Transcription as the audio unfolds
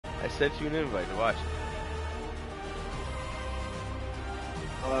sent you an invite to watch it.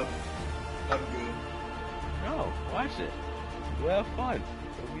 I'm good. No, watch it. We'll have fun.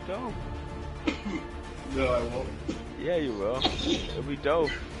 It'll be dope. No, I won't. Yeah, you will. It'll be dope.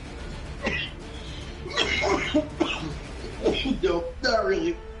 Nope, not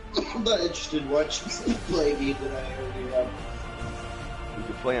really. I'm not interested in watching somebody play a game that I already have. We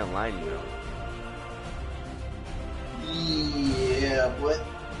can play online, you know. Yeah, but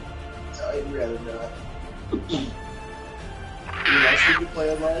I'd rather not. You know, we can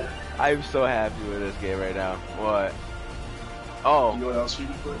play online? I'm so happy with this game right now. What? Oh, You know what else we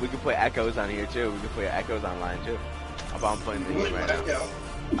can play? we can play Echoes on here too. We can play Echoes online too. I'm playing the game right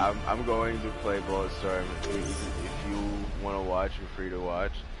now. I'm going to play Bulletstorm. If you want to watch, you're free to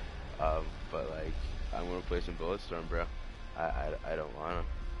watch. But like, I'm gonna play some Bulletstorm, bro. I don't wanna.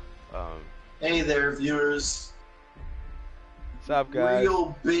 Hey there, viewers. What's up, guys?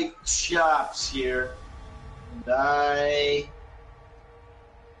 Real Bigchopps here, and I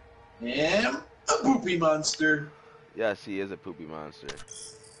am a poopy monster. Yes, he is a poopy monster.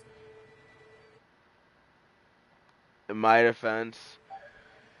 In my defense,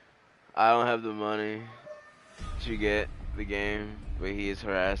 I don't have the money to get the game, but he is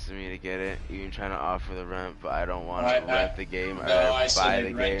harassing me to get it, even trying to offer the rent, but I don't want to rent the game. No, I I said buy I'd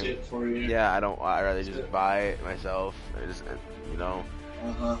the rent game. it for you. Yeah, I'd rather just buy it myself. I just, you know.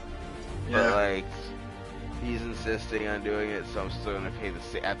 Uh-huh. But Yeah. like, he's insisting on doing it, so I'm still gonna pay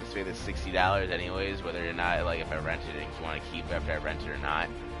I have to pay the $60 anyways, whether or not, like, if I rent it and if you want to keep it after I rent it or not.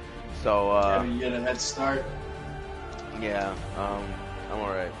 So Yeah, you get a head start. yeah, I'm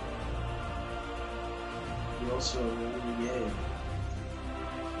alright. You also win the game.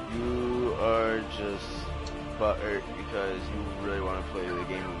 You are just butthurt because you really want to play the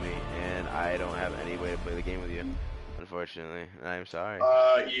game with me, and I don't have any way to play the game with you, unfortunately, and I'm sorry.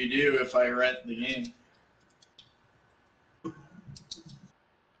 You do if I rent the game.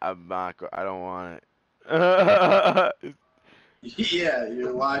 I'm not. I don't want it. Yeah,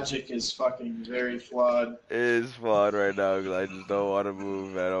 your logic is fucking very flawed. It is flawed right now because I just don't want to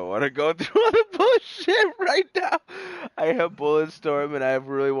move. I don't want to go through all the bullshit right now. I have Bulletstorm and I've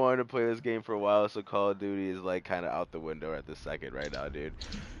really wanted to play this game for a while, so Call of Duty is like kind of out the window at this second right now, dude.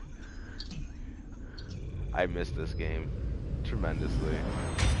 I miss this game tremendously.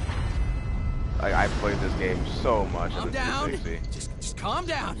 I played this game so much on the 360. Just calm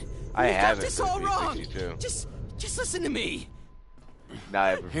down. I have got it this for all wrong. 360 too. Just listen to me. Now I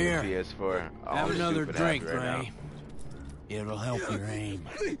have it for Here. PS4. Oh, Have I'm another stupid drink, happy right Ray. It'll help your aim.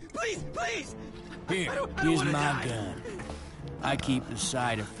 Please! Here, I don't here's wanna my die. gun. I keep the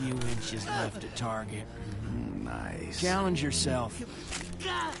sight a few inches left at target. Nice. Challenge yourself.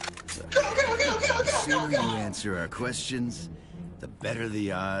 The sooner you answer our questions, the better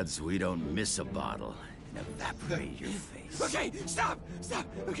the odds we don't miss a bottle and evaporate your face. Okay, stop!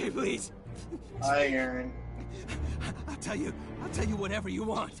 Okay, please. Hi, Aaron. I'll tell you whatever you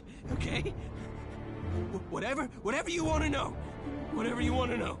want, okay? Whatever you want to know. Whatever you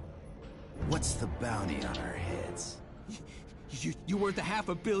want to know. What's the bounty on our heads? You worth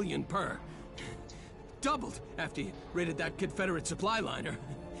 $500 million per. Doubled after you raided that Confederate supply liner.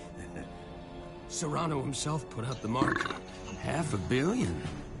 Serrano himself put out the mark. $500 million?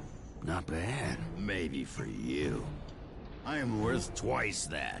 Not bad. Maybe for you. I am worth twice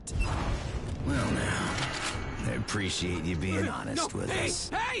that. Well now, I appreciate you being honest with us.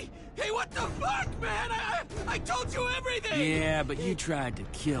 Hey, what the fuck, man? I told you everything! Yeah, but you tried to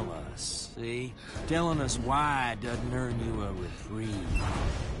kill us, see? Telling us why doesn't earn you a reprieve.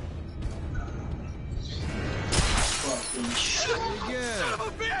 Fucking shit. Son of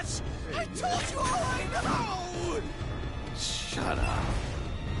a bitch! I told you all I know! Shut up.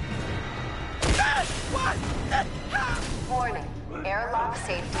 What? Warning. Airlock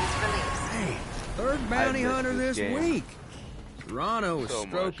safeties released. Hey, third bounty I missed hunter this this game. week. Toronto was So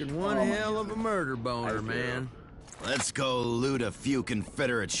stroking much. one hell of a murder boner, do. man. Let's go loot a few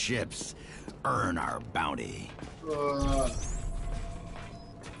Confederate ships. Earn our bounty.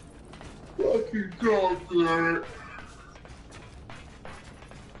 Fucking God,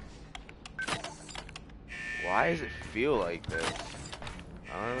 Why does it feel like this?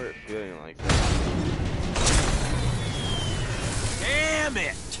 I don't remember it feeling like this. Damn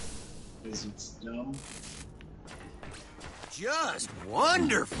it! because it's dumb. Just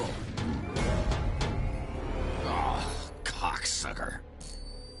wonderful. Oh, cocksucker.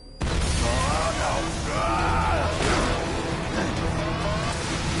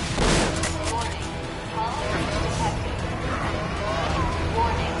 Warning. Hull breach detected.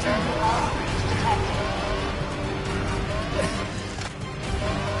 Warning. Hull breach detected.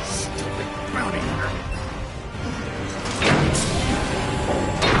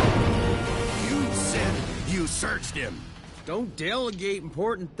 arrest him. Don't delegate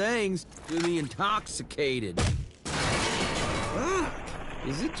important things to the intoxicated.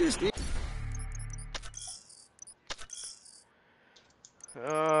 Is it just...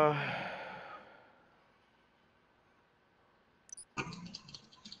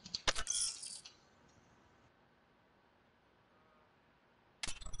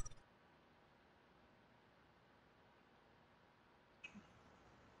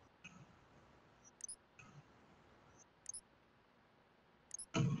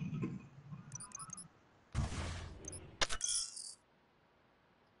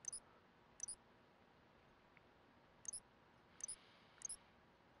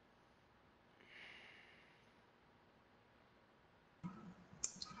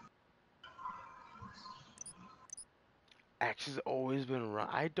 Axe has always been run.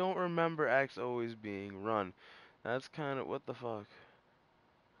 I don't remember Axe always being run. That's kind of what the fuck.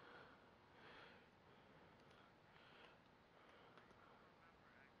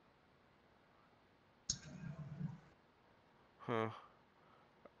 Huh.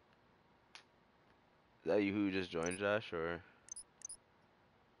 Is that you who just joined, Josh, or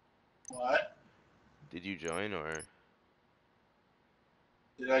What? did you join, or?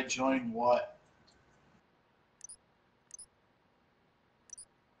 Did I join what?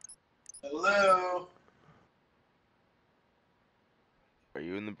 Hello? Are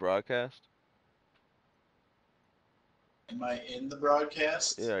you in the broadcast? Am I in the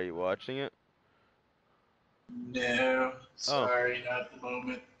broadcast? Yeah, are you watching it? No. Sorry, not at the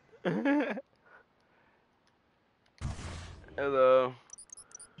moment. Hello.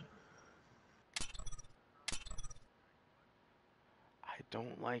 I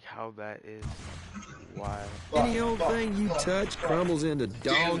don't like how that is. Why? Any old thing you touch crumbles into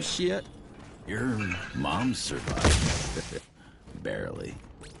dog shit? Your mom survived. Barely.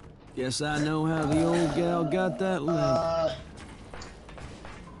 Guess I know how the old gal got that leg.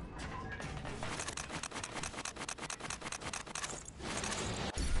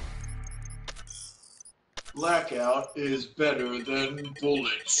 Blackout is better than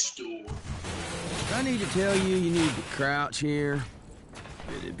Bulletstorm. I need to tell you, you need to crouch here.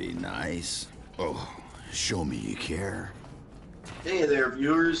 It'd be nice. Oh, show me you care. Hey there,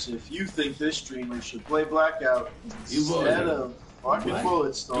 viewers. If you think this streamer should play Blackout instead of fucking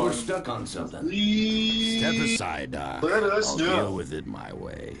Bulletstorm, You're stuck on something. please Step aside, Doc. let us I'll know. deal with it my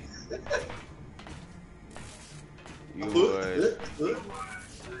way. You would.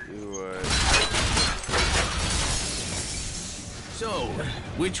 You would. So,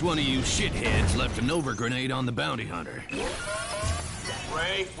 which one of you shitheads left a Nova grenade on the bounty hunter?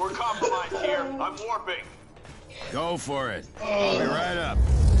 Ray, we're compromised here. I'm warping. Go for it. I'll be right up.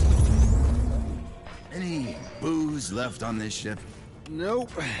 Any booze left on this ship?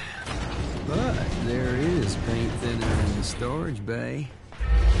 Nope. But there is paint thinner in the storage bay.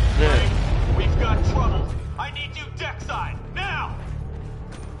 Ray, we've got trouble. I need you deck side, now!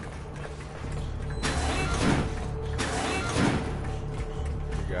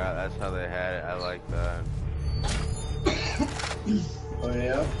 Yeah, that's how they had it. I like that. Oh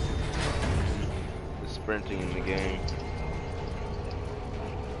yeah? The sprinting in the game.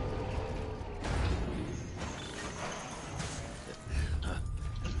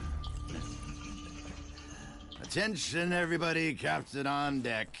 Attention, everybody. Captain on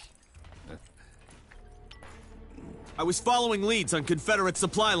deck. I was following leads on Confederate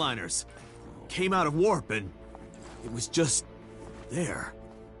supply liners. Came out of warp and it was just there.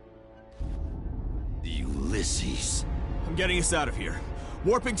 The Ulysses. I'm getting us out of here.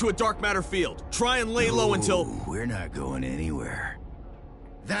 Warping to a dark matter field. Try and lay low until... We're not going anywhere.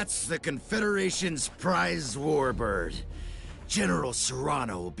 That's the Confederation's prize warbird. General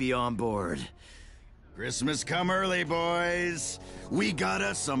Serrano will be on board. Christmas come early, boys. We got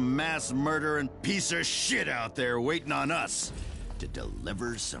us some mass murdering piece of shit out there waiting on us to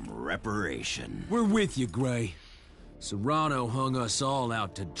deliver some reparation. We're with you, Gray. Serrano hung us all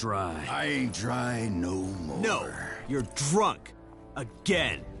out to dry. I ain't dry no more. No, you're drunk.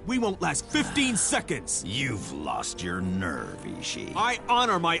 Again. We won't last 15 seconds. You've lost your nerve, Ishii. I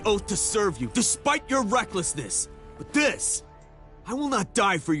honor my oath to serve you, despite your recklessness. But this... I will not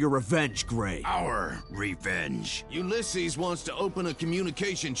die for your revenge, Gray. Our revenge. Ulysses wants to open a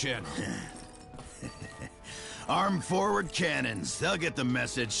communication channel. Arm forward cannons. They'll get the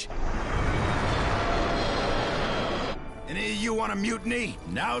message. Any of you want a mutiny?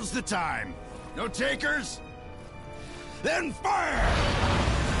 Now's the time. No takers? Then fire!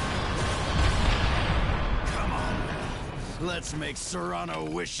 Come on. Let's make Serrano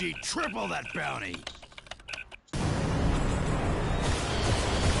wish he triple that bounty.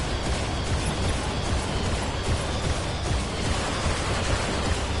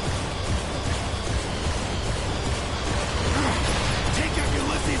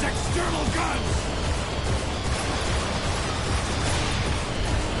 guns!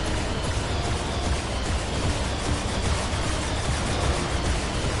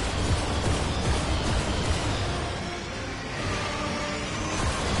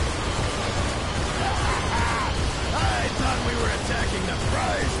 I thought we were attacking the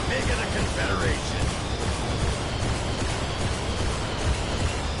prize pig of the Confederation.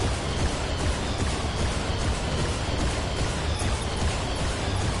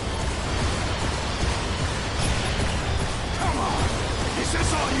 Come on! Is this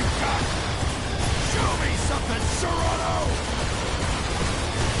all you got? Show me something, Serrano!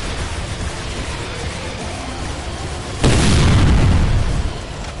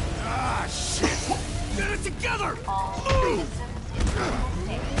 Ah, shit! Get it together!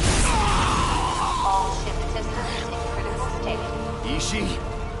 All ship systems in critical state. Ishii?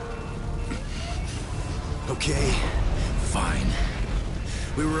 Okay, fine.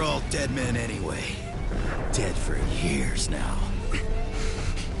 We were all dead men anyway. Dead for years now.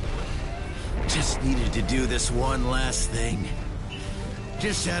 Just needed to do this one last thing.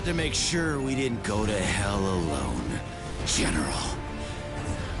 Just had to make sure we didn't go to hell alone. General,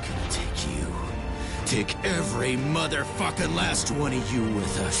 gonna take you. Take every motherfucking last one of you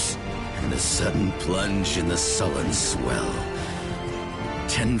with us. And the sudden plunge in the sullen swell.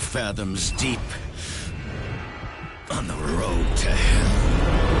 10 fathoms deep. On the road to hell.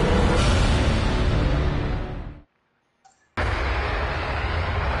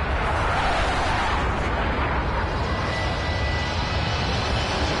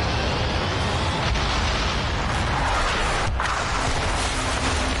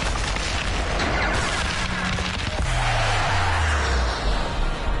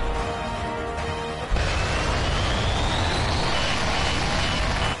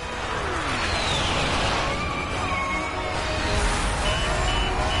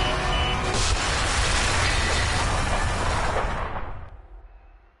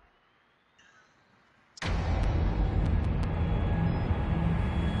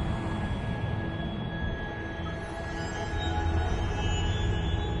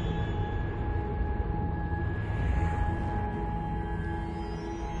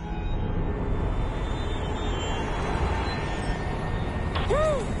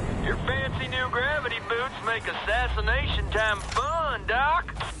 Your fancy new gravity boots make assassination time fun,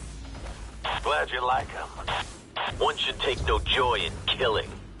 Doc. Glad you like them. One should take no joy in killing.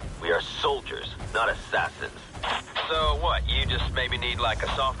 We are soldiers, not assassins. So what, you just maybe need like a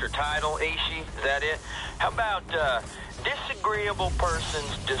softer title, Ishii? Is that it? How about, Disagreeable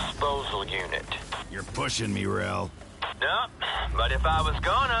Persons Disposal Unit? You're pushing me, Rel. No, but if I was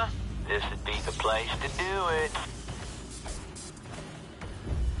gonna, this would be the place to do it.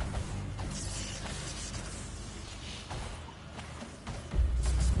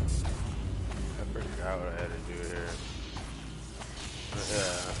 I forgot what I had to do here. But yeah,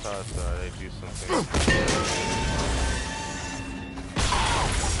 I thought they do something.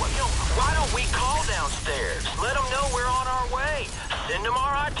 Why don't we call downstairs? Let them know we're on our way. Send them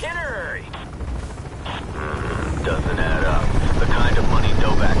our itinerary. Doesn't add up. The kind of money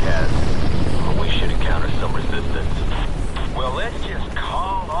Novak has. We should encounter some resistance. Well, let's just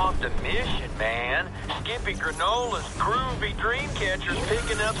call off the mission, man. Skippy Granola's groovy dreamcatcher's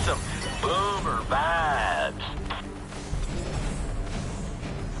picking up some boomer vibes.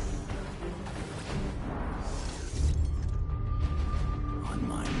 On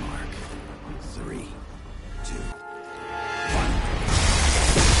my mark. 3, 2, 1.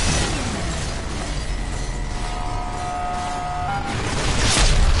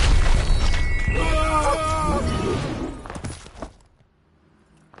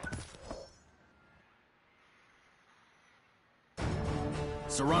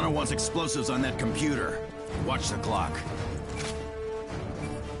 Serrano wants explosives on that computer. Watch the clock.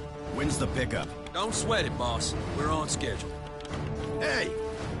 When's the pickup? Don't sweat it, boss. We're on schedule. Hey!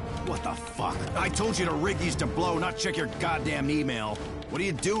 What the fuck? I told you to rig these to blow, not check your goddamn email. What are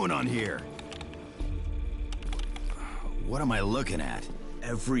you doing on here? What am I looking at?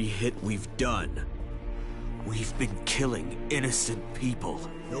 Every hit we've done, we've been killing innocent people.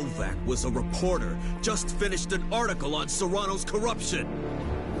 Novak was a reporter, just finished an article on Serrano's corruption.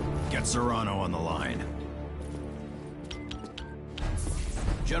 Get Serrano on the line.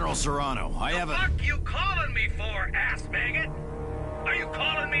 General Serrano, I have a... What the fuck you calling me for, ass maggot? Are you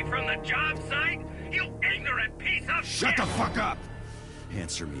calling me from the job site? You ignorant piece of Shut the fuck up!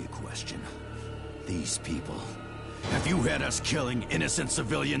 Answer me a question. These people... Have you had us killing innocent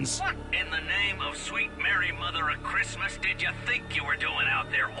civilians? What in the name of sweet Mary Mother of Christmas did you think you were doing out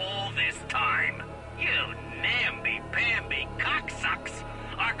there all this time? You namby-pamby cocksucks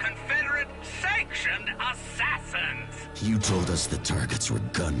are Confederate You told us the targets were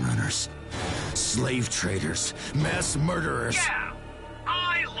gun runners, slave traders, mass murderers. Yeah,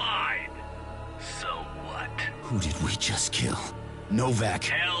 I lied. So what? Who did we just kill? Novak.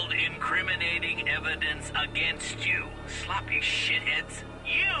 Held incriminating evidence against you, sloppy shitheads.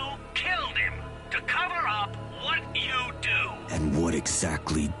 You killed him to cover up what you do. And what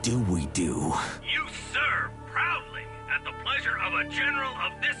exactly do we do? You serve proudly at the pleasure of a general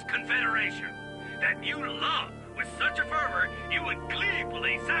of this confederation that you love with such a fervor you would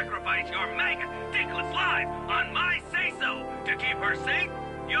gleefully sacrifice your maggot dickless life on my say-so to keep her safe,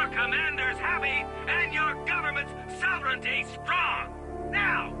 your commanders happy, and your government's sovereignty strong.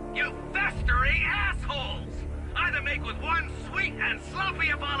 Now, you festering assholes! Either make with one sweet and sloppy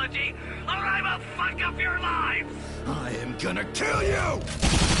apology, or I will fuck up your lives! I am gonna kill you!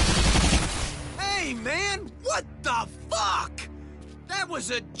 Hey, man! What the fuck? That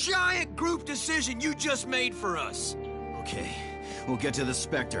was a giant group decision you just made for us. Okay, we'll get to the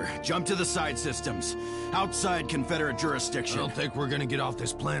Spectre. Jump to the side systems. Outside Confederate jurisdiction. I don't think we're gonna get off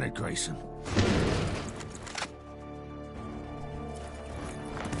this planet, Grayson.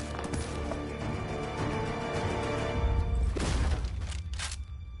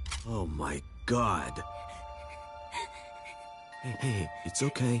 Oh my God. Hey, it's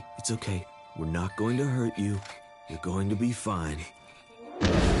okay, it's okay. We're not going to hurt you. You're going to be fine.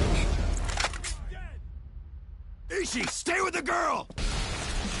 Ishi, stay with the girl!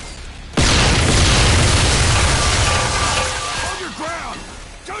 Hold your ground!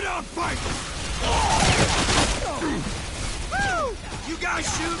 Go down, fight! Woo! You guys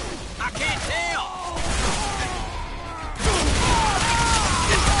shooting? I can't tell.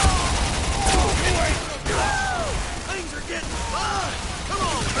 Things are getting fun. Come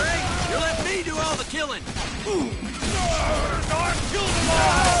on, Craig. You let me do all the killing. I've killed them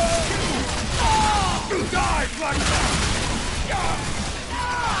all! You die, Black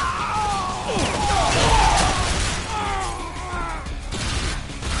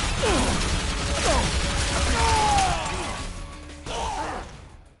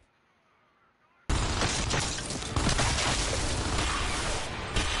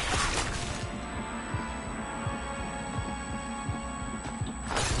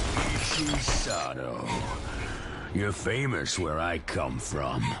Sato. You're famous where I come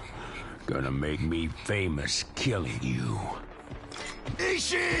from. Gonna make me famous killing you.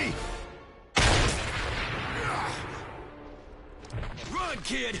 Ishi! Run,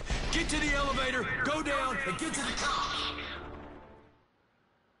 kid! Get to the elevator, go down, and get to the top!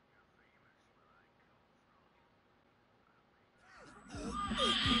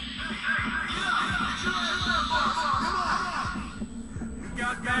 You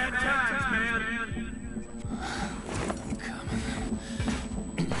got bad times, man.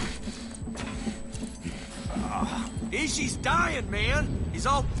 Ishi's dying, man! He's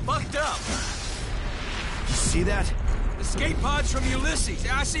all fucked up! You see that? Escape pods from Ulysses.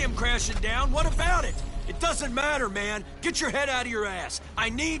 I see him crashing down. What about it? It doesn't matter, man. Get your head out of your ass. I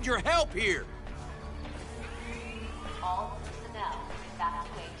need your help here. All personnel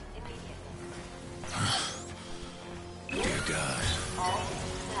evacuate immediately. Dear God. All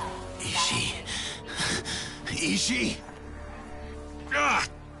personnel Ishi. Ishi? Ah!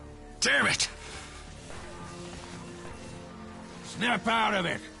 Damn it! Snap out of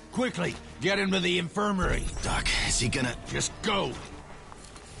it! Quickly, get him to the infirmary. Doc, is he gonna... Just go.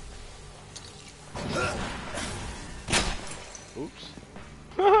 Oops.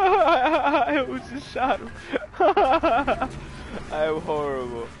 I was just shot him. I am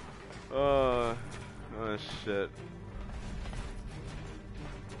horrible. Oh shit.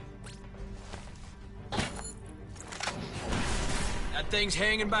 That thing's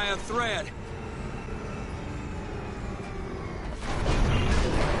hanging by a thread.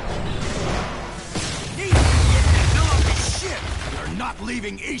 Shit! We're not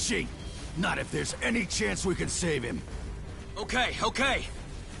leaving Ishi! Not if there's any chance we can save him. Okay.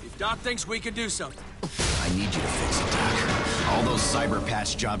 If Doc thinks we can do something. I need you to fix it, Doc. All those cyber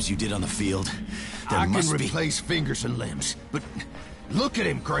patch jobs you did on the field, I must can be... replace fingers and limbs, but look at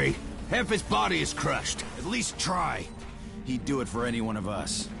him, Gray. Half his body is crushed. At least try. He'd do it for any one of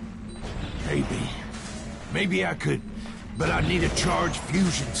us. Maybe I could, but I'd need a charged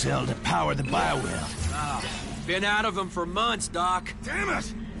fusion cell to power the biowell. Been out of him for months, Doc. Damn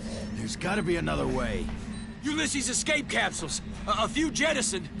it! There's gotta be another way. Ulysses escape capsules. A few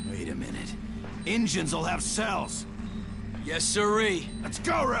jettisoned. Wait a minute. Engines will have cells. Yes, sirree. Let's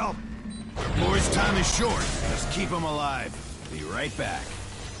go, Ralph! Our boy's time is short. Just keep him alive. Be right back.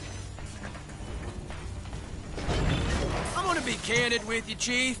 I'm gonna be candid with you,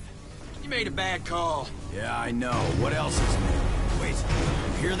 Chief. You made a bad call. Yeah, I know. What else is new? Wait,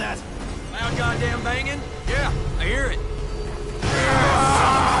 you hear that? Loud goddamn banging? Yeah, I hear it.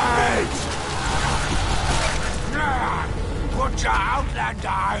 Put your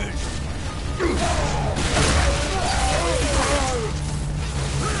outlanders! You're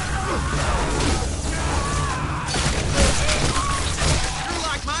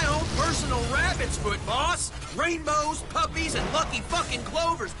like my own personal rabbit's foot, boss. Rainbows, puppies, and lucky fucking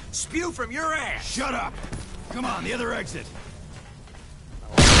clovers spew from your ass. Shut up! Come on, the other exit.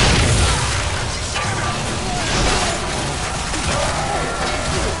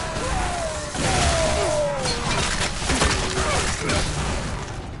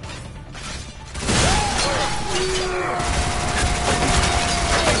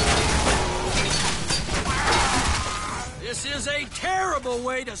 This is a terrible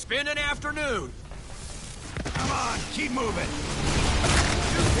way to spend an afternoon. Come on, keep moving.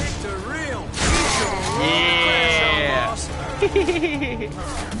 You picked a real Yeah. boss. I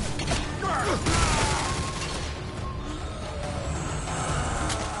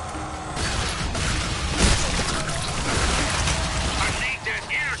need that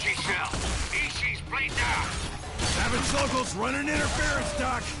energy cell. Ishi's played down. Savage locals running interference,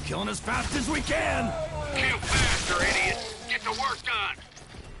 Doc. Killing as fast as we can. Kill faster, idiot. Get the work done.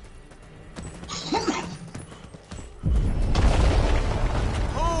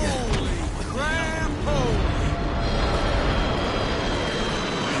 Holy crap, holy.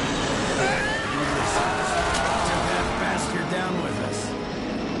 Take that bastard down with us.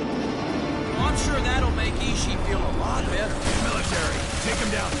 Well, I'm sure that'll make Ishii feel a lot better. Military, take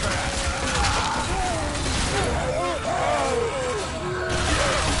him down fast.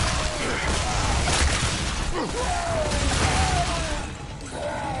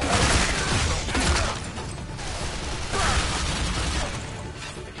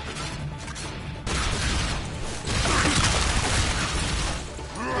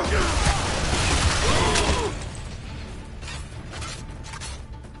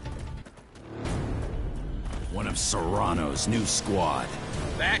 One of Serrano's new squad.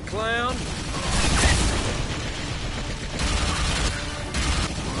 That clown?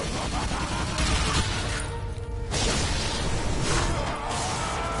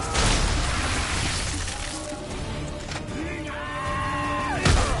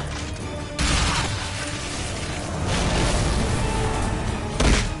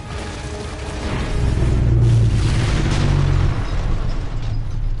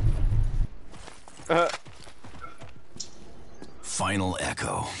 Final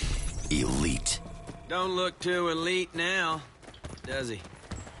Echo. Elite. Don't look too elite now, does he?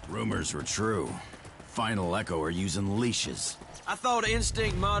 Rumors were true. Final Echo are using leashes. I thought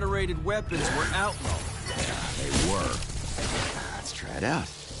instinct-moderated weapons were outlawed. Yeah, they were. Let's try it out.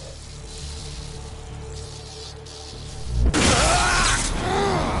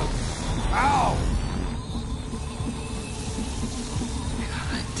 Ow!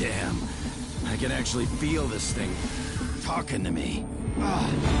 God damn. I can actually feel this thing talking to me.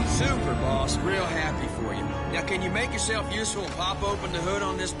 Super, boss. Real happy for you. Now, can you make yourself useful and pop open the hood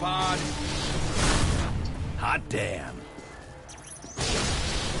on this pod? Hot damn.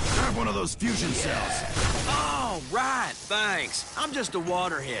 Grab one of those fusion cells. Oh, right. Thanks. I'm just a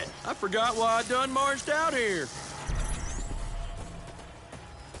waterhead. I forgot why I done marched out here.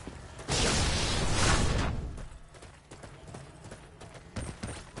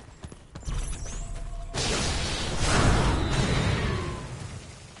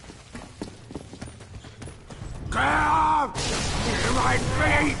 Grab! My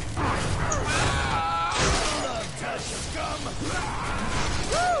feet!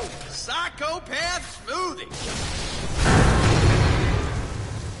 Woo! Psychopath smoothie.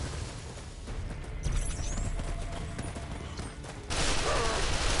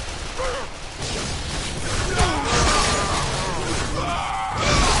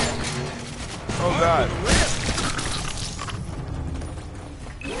 Oh God.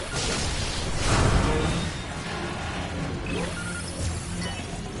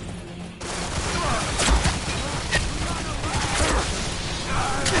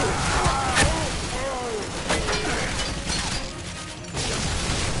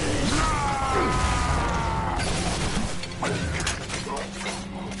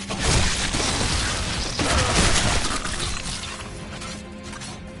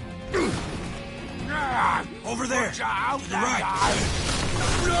 Over there. Out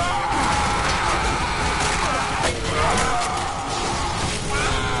Right.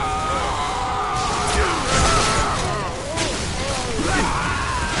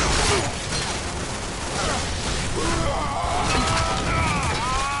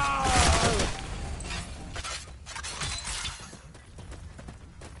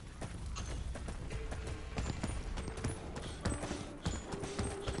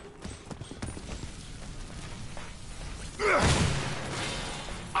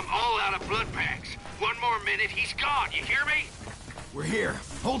 I'm all out of blood packs. One more minute, he's gone. You hear me? We're here.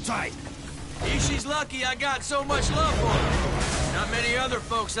 Hold tight. Ishi's lucky I got so much love for her. Not many other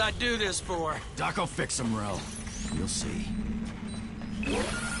folks I'd do this for. Doc will fix him, Rel. You'll see.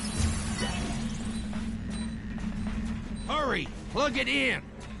 Hurry! Plug it in!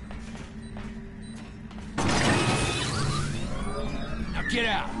 Now get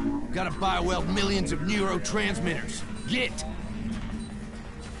out! Gotta bioweld millions of neurotransmitters. Get!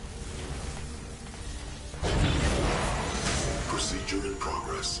 Procedure in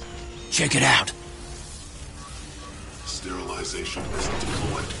progress. Check it out. Sterilization is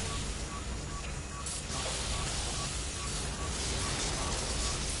deployed.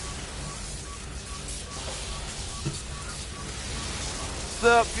 What's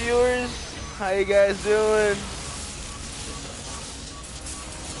up, viewers? How you guys doing?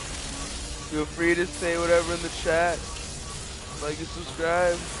 Feel free to say whatever in the chat. Like and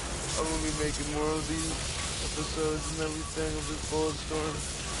subscribe. I'm gonna be making more of these episodes and everything of this Bulletstorm.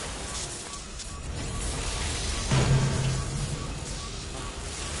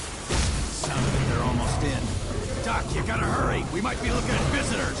 Sounds like they're almost in. Doc, you gotta hurry. We might be looking at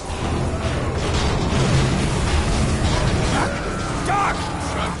visitors. Doc!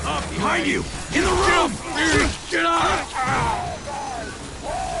 Shut up! Behind you! In the room! Get out!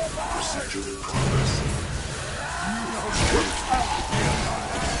 Procedure in progress.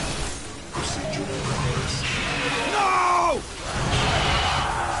 Procedure in progress. No!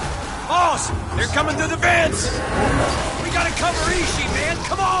 Boss! They're coming through the vents! We gotta cover Ishi, man!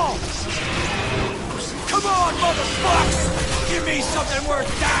 Come on! Come on, motherfuckers! Give me something worth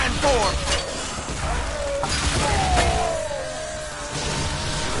dying for!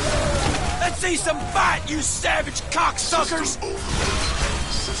 Let's see some fight, you savage cocksuckers!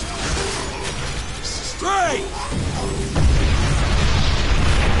 Great!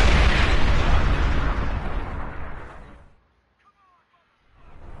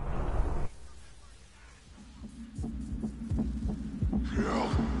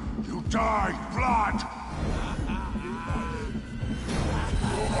 You die, blood!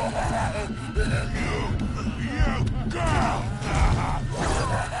 You girl!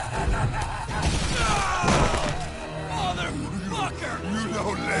 Motherfucker! You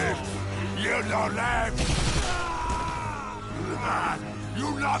don't live! You don't live! You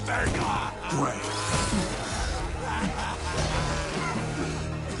nothing! Wait.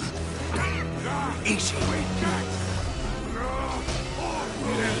 Ishi!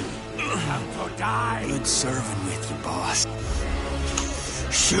 To die! Good serving with you, boss.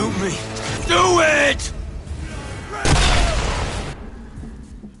 Shoot me! Do it!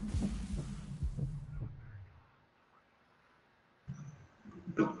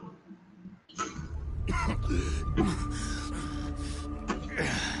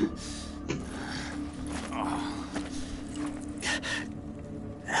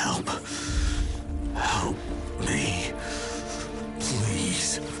 Help me,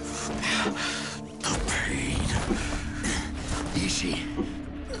 please. The pain. Ishi.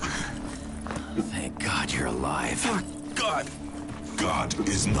 Thank God you're alive. God! God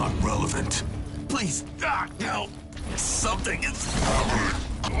is not relevant. Please, Doc, help. Something is...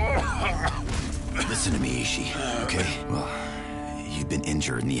 Listen to me, Ishi, okay? Well, you've been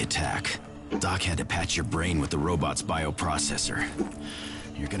injured in the attack. Doc had to patch your brain with the robot's bioprocessor.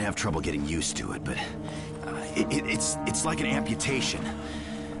 You're gonna have trouble getting used to it, but it's like an amputation.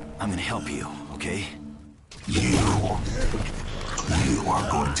 I'm gonna help you, okay? You are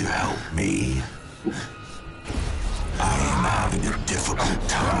going to help me. I am having a difficult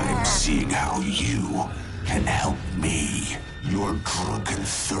time seeing how you can help me. Your drunken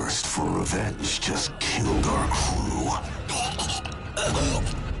thirst for revenge just killed our crew.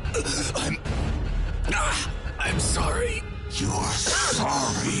 I'm sorry. You're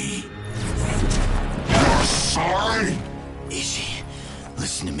sorry? You're sorry? Ishi,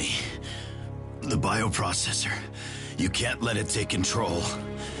 listen to me. The bioprocessor. You can't let it take control.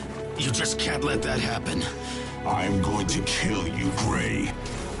 You just can't let that happen. I'm going to kill you, Gray.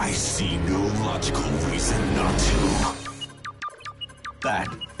 I see no logical reason not to. That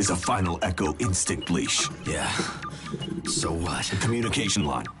is a final Echo instinct leash. Yeah. So what? Communication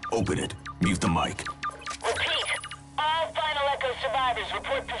line. Open it. Mute the mic. Repeat. All Final Echo survivors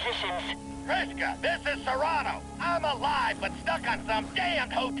report positions. Kreska, this is Serrano. I'm alive, but stuck on some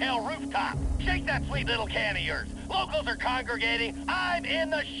damned hotel rooftop. Shake that sweet little can of yours. Locals are congregating. I'm in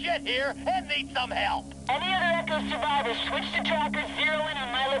the shit here and need some help. Any other Echo survivors, switch to tracker, zero in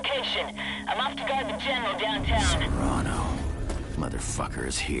on my location. I'm off to guard the general downtown. Serrano. Motherfucker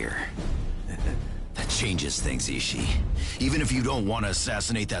is here. That changes things, Ishii. Even if you don't want to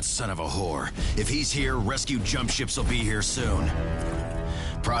assassinate that son of a whore, if he's here, rescue jump ships will be here soon.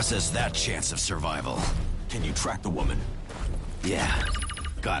 Process that chance of survival. Can you track the woman? Yeah,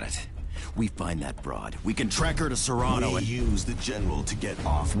 got it. We find that broad. We can track her to Serrano and use the general to get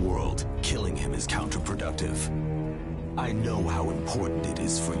off-world. Killing him is counterproductive. I know how important it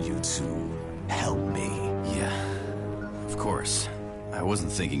is for you to help me. Yeah, of course. I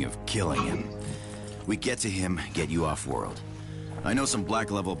wasn't thinking of killing him. We get to him, get you off-world. I know some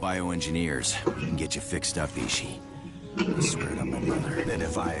black-level bioengineers. We can get you fixed up, Ishii. I swear it on my brother. Then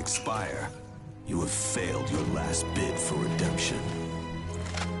if I expire, you have failed your last bid for redemption.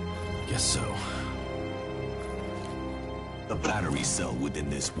 Guess so. The battery cell within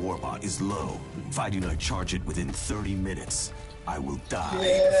this warbot is low. If I do not charge it within 30 minutes, I will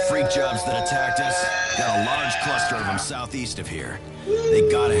die. Freak-jobs that attacked us, got a large cluster of them southeast of here. They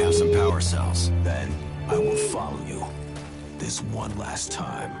gotta have some power cells. Then I will follow you. This one last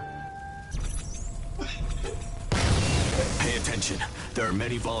time. Pay attention. There are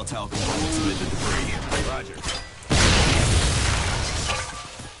many volatile components amid the debris. Roger.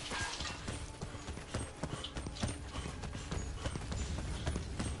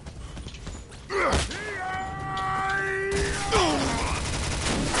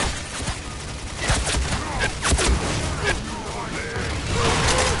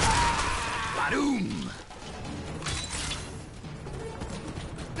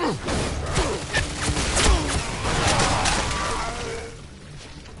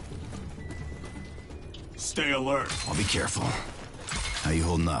 Stay alert. I'll be careful. How you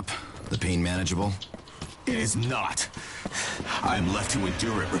holding up? The pain manageable? It is not. I am left to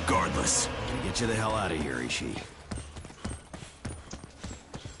endure it regardless. Get you the hell out of here, Ishii.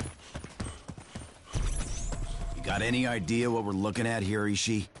 You got any idea what we're looking at here,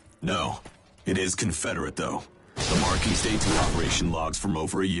 Ishii? No. It is Confederate, though. The Marquis Day 2 operation logs from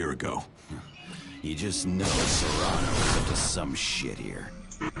over a year ago. You just know Serrano is up to some shit here.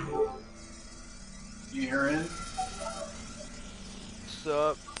 You hear him? What's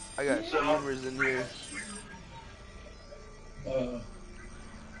up? I got streamers in here.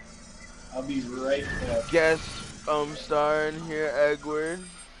 I'll be right back. Guest star in here, Edward.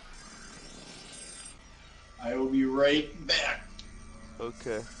 I will be right back.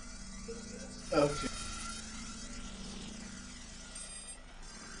 Okay. Okay.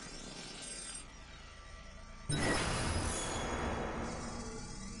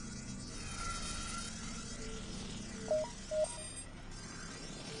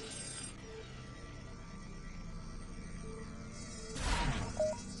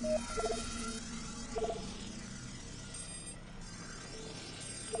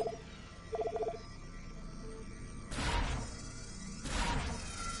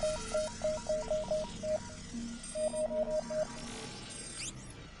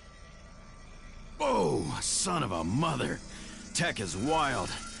 Oh, son of a mother. Tech is wild.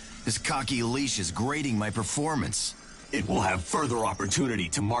 This cocky leash is grading my performance. It will have further opportunity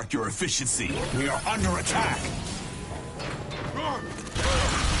to mark your efficiency. We are under attack.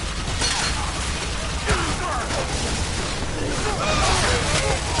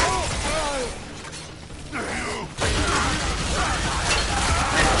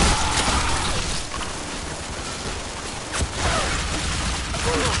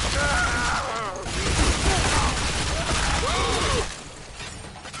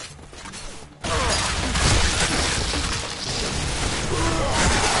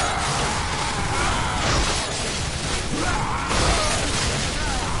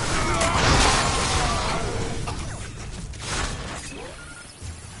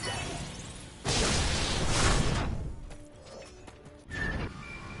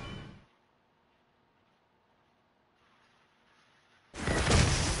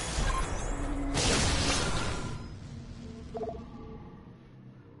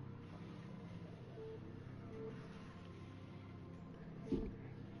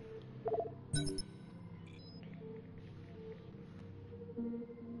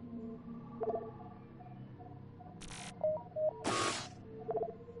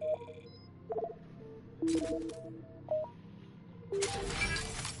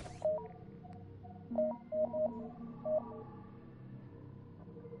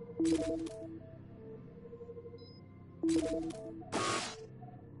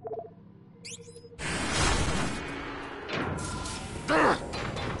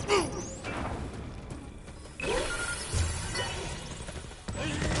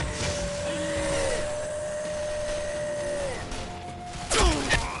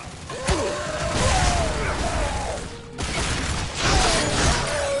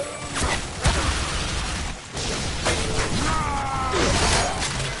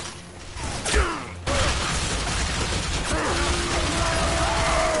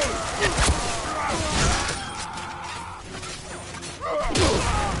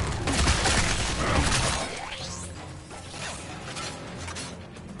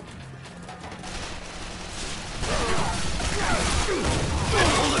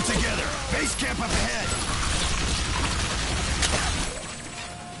 Base camp up ahead!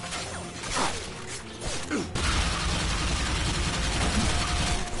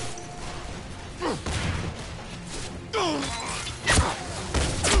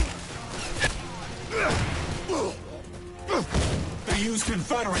 They use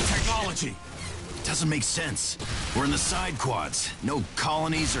Confederate technology. Doesn't make sense. We're in the side quads. No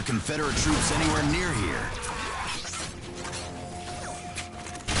colonies or Confederate troops anywhere near here.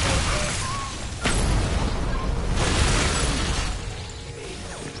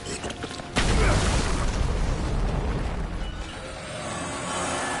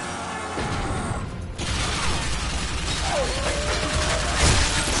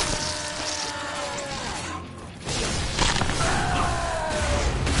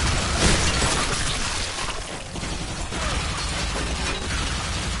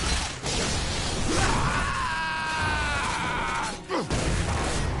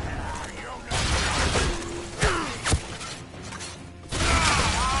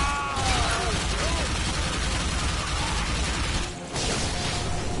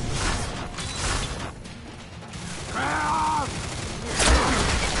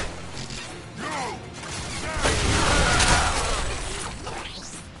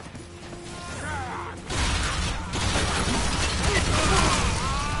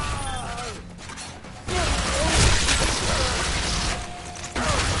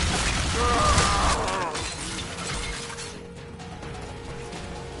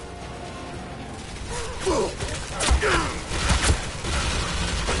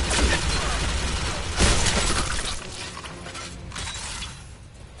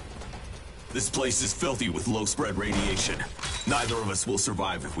 This place is filthy with low-spread radiation. Neither of us will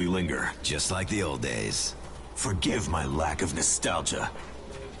survive if we linger. Just like the old days. Forgive my lack of nostalgia.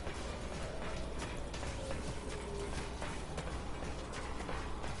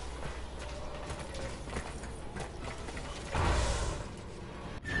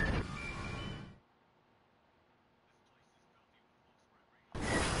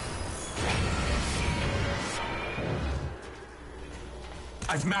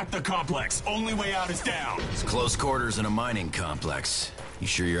 I've mapped the complex. Only way out is down. It's close quarters in a mining complex. You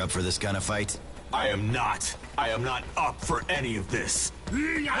sure you're up for this kind of fight? I am not. I am not up for any of this.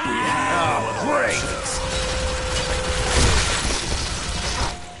 We have Oh, great!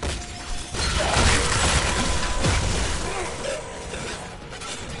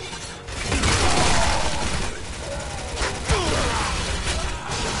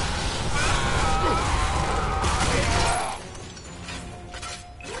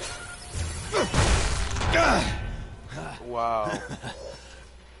 Wow.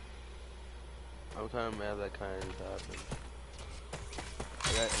 I'm kind of mad that kind of just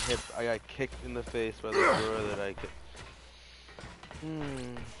happened. I got kicked in the face by the door that I could.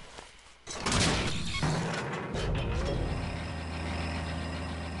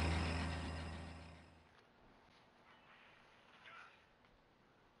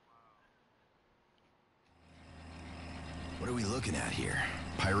 What are we looking at here?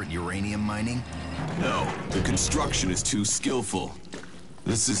 Pirate uranium mining? No, the construction is too skillful.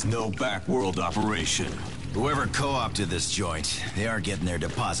 This is no backworld operation. Whoever co-opted this joint, they aren't getting their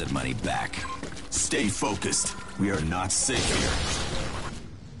deposit money back. Stay focused. We are not safe here.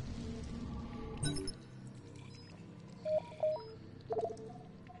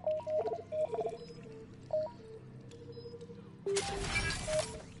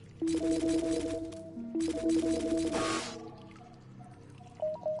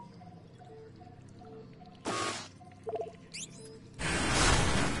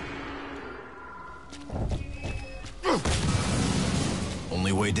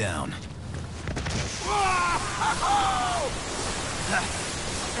 Only way down.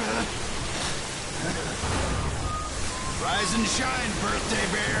 Rise and shine, birthday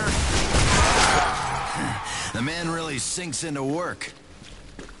bear! The man really sinks into work.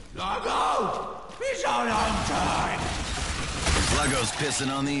 Lago! He's out on time! Lago's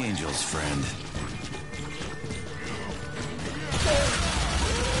pissing on the angels, friend.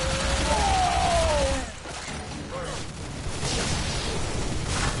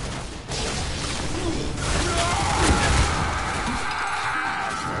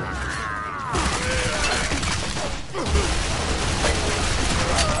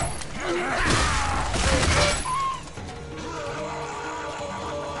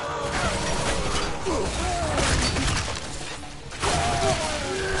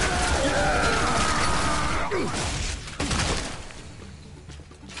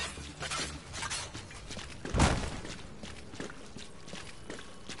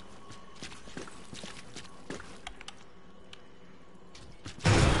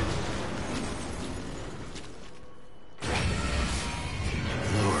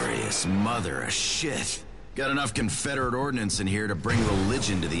 Glorious mother of shit. Got enough Confederate ordnance in here to bring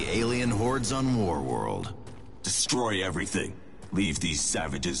religion to the alien hordes on Warworld. Destroy everything. Leave these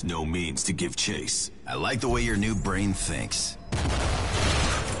savages no means to give chase. I like the way your new brain thinks.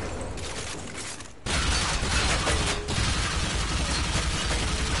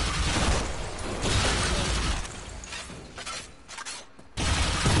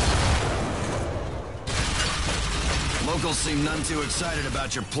 Locals seem none too excited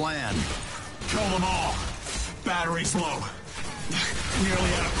about your plan. Kill them all. Battery's low.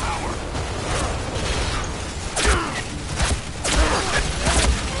 Nearly out of power.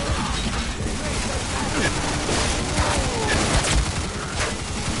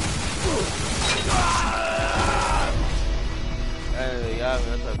 Hey, yeah,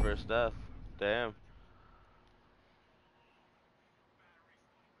 that's my first death. Damn.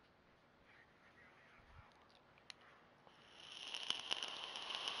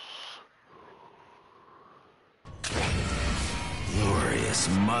 Glorious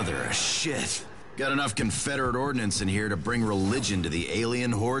mother of shit. Got enough Confederate ordnance in here to bring religion to the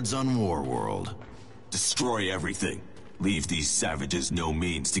alien hordes on Warworld. Destroy everything. Leave these savages no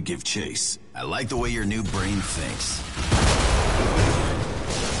means to give chase. I like the way your new brain thinks.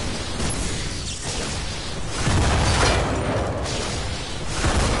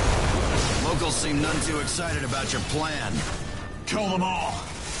 Locals seem none too excited about your plan. Kill them all.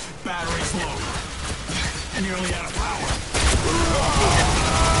 Battery's low. Nearly out of power.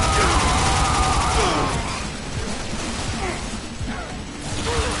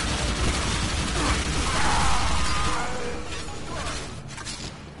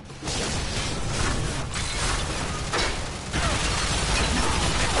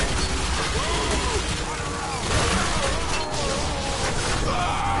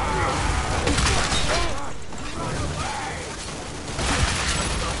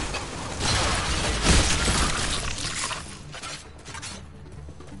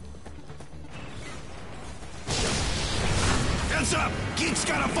 Hands up! Geek's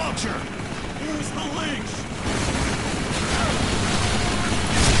got a vulture! Here's the leash!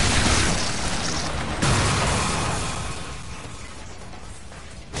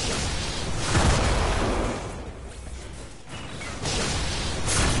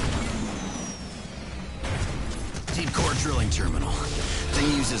 Deep core drilling terminal.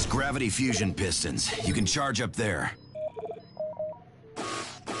 Thing uses gravity fusion pistons. You can charge up there.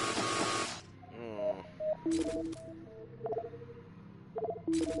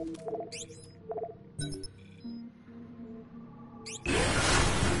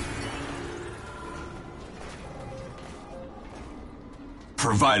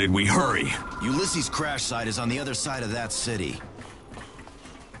 Provided we hurry. Ulysses' crash site is on the other side of that city.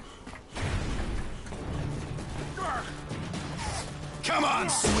 Come on,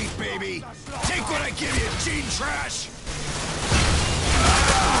 sweet baby! Take what I give you, gene trash!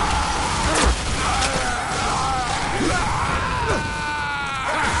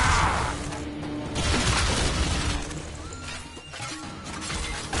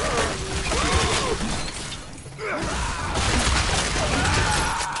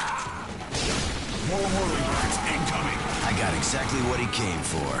 More whirling birds incoming. I got exactly what he came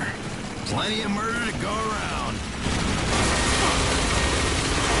for. Plenty of murder to go around.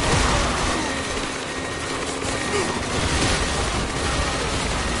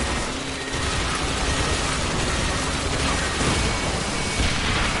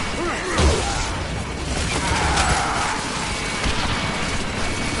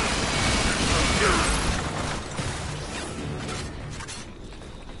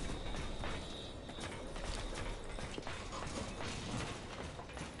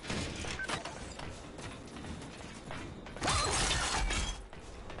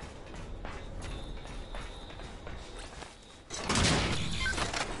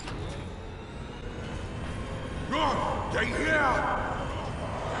 They here!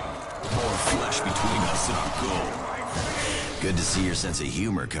 More flesh between us and our goal. Good to see your sense of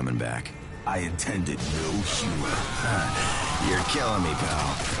humor coming back. I intended no humor. You're killing me,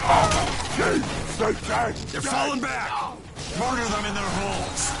 pal. They're falling back! Murder them in their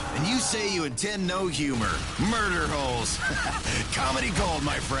holes! And you say you intend no humor. Murder holes. Comedy gold,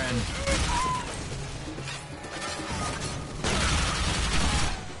 my friend.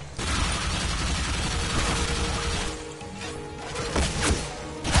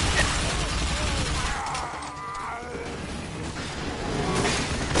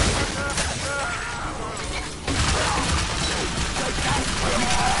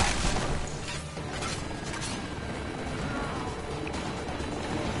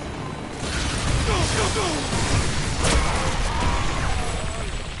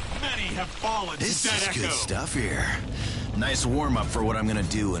 Many once. This That is echo. good stuff here. Nice warm-up for what I'm gonna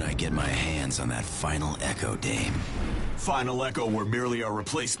do when I get my hands on that final Echo Dame. Final Echo were merely our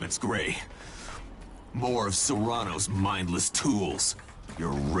replacements, Gray. More of Serrano's mindless tools.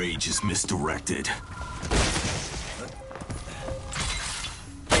 Your rage is misdirected.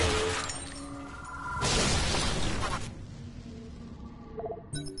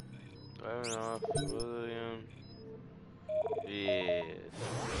 I don't know if William. Yes.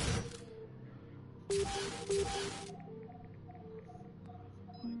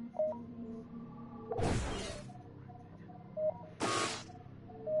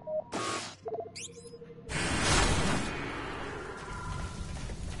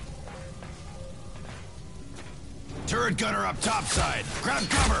 Turret gunner up topside. Grab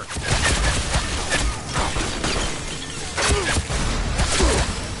cover.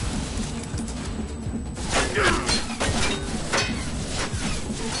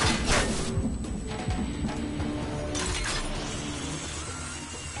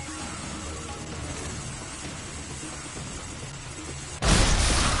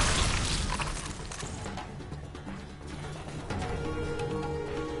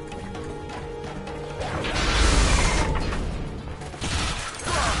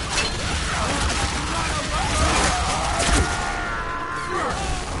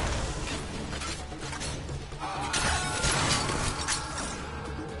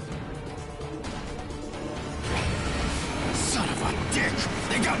 Son of a dick!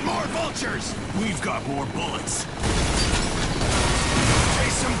 They got more vultures! We've got more bullets.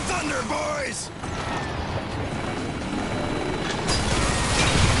 Chase some thunder, boys!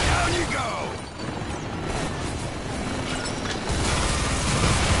 Down you go!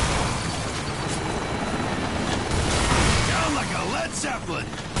 Down like a Led Zeppelin!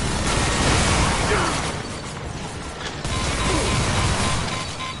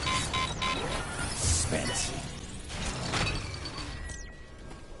 Spent.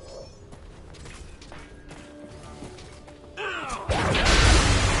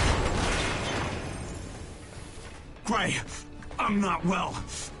 Gray, I'm not well.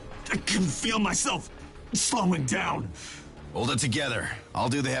 I can feel myself slowing down. Hold it together. I'll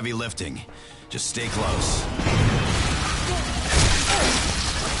do the heavy lifting. Just stay close.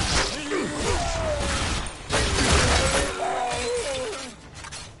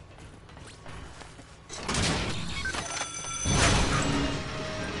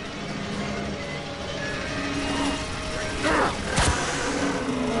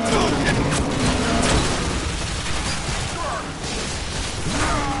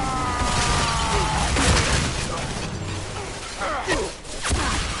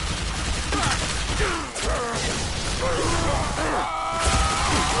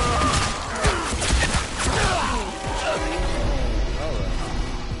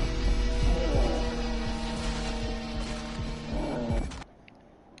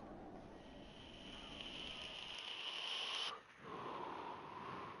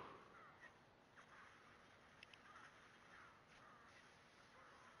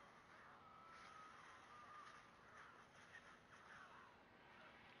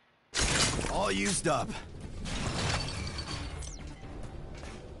 All used up.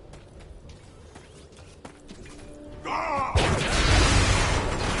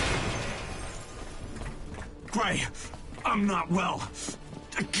 Gray, I'm not well.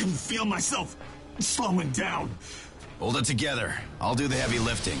 I can feel myself slowing down. Hold it together. I'll do the heavy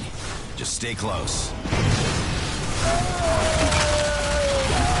lifting. Just stay close.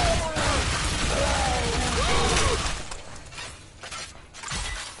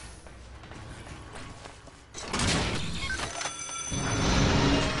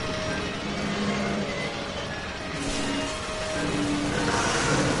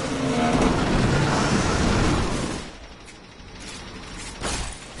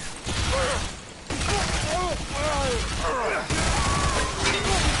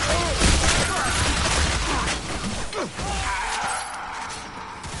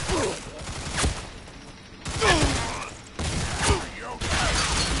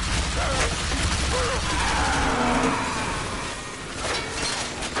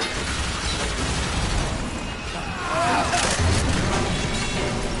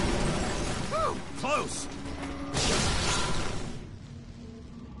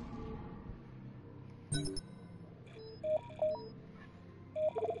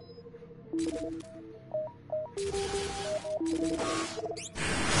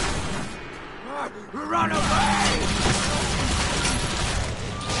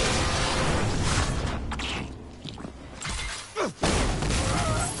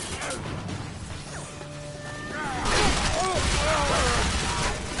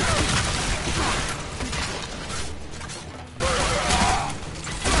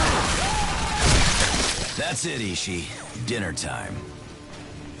 That's it, Ishii. Dinner time.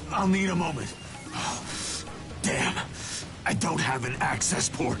 I'll need a moment. Damn. I don't have an access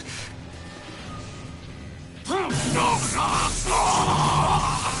port.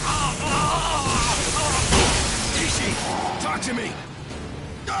 Ishii, talk to me!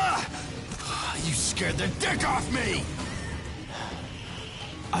 You scared the dick off me!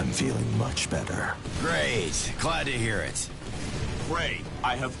 I'm feeling much better. Great. Glad to hear it. Ray,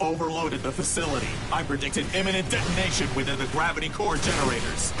 I have overloaded the facility. I predicted imminent detonation within the gravity core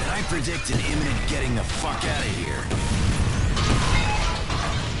generators. And I predicted imminent getting the fuck out of here.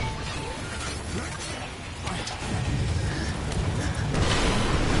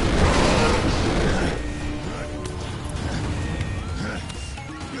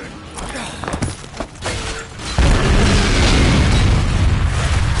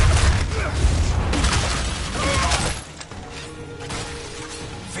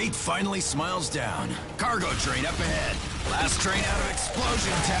 Finally smiles down. Cargo train up ahead. Last train out of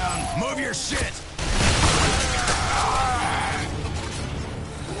Explosion Town. Move your shit!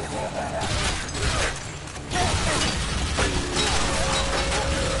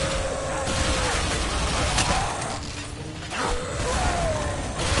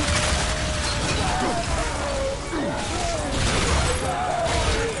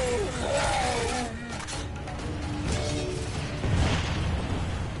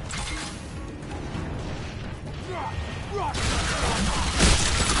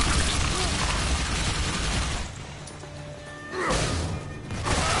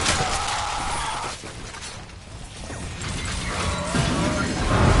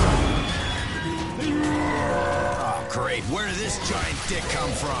 Where did this giant dick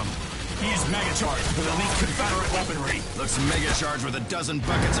come from? He's mega-charged with elite Confederate weaponry. Looks mega-charged with a dozen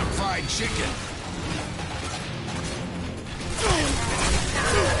buckets of fried chicken.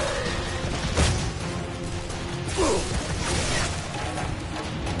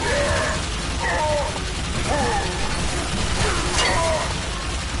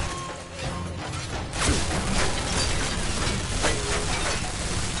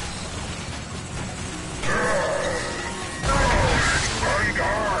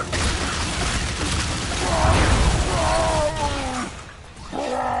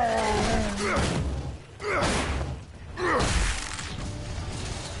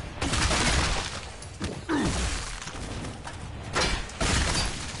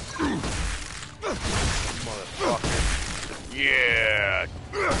 Yeah.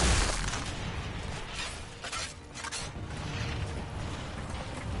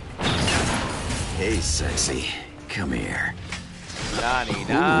 Hey, sexy. Come here. Nani.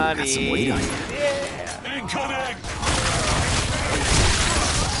 Got some weight on you. Yeah. Incoming!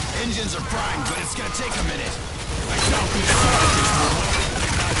 Engines are primed, but it's gonna take a minute. I doubt these savages will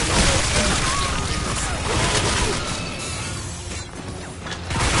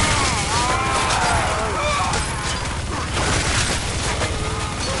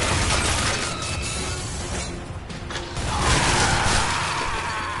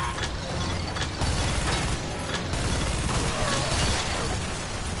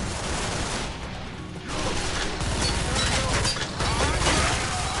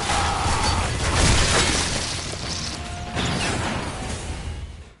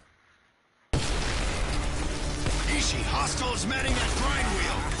Hostile is manning that grind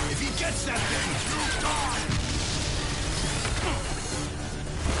wheel. If he gets that thing, you're gone.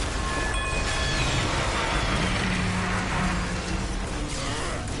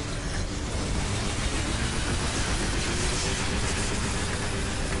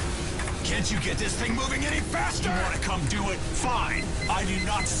 Can't you get this thing moving any faster? You want to come do it? Fine. I do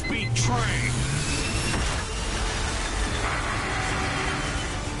not speak train.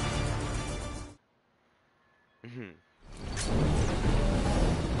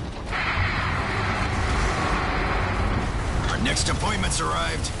 Next appointment's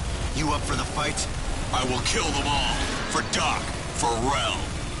arrived. You up for the fight? I will kill them all. For Doc. For Rel.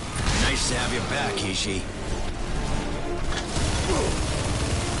 Nice to have you back, Ishii. Boom!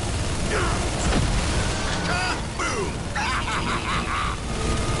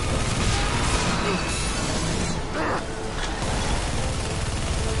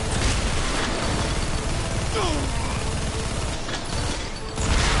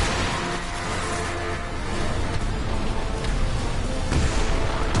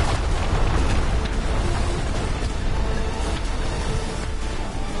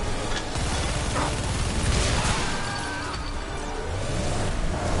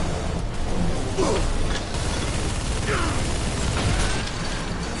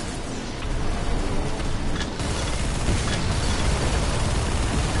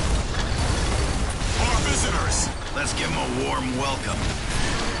 Let's give him a warm welcome.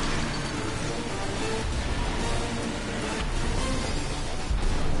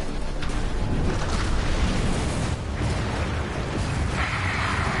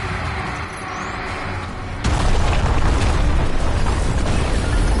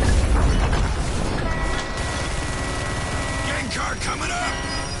 Gang car coming up!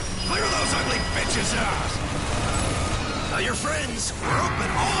 Clear those ugly bitches out! Tell your friends, we're open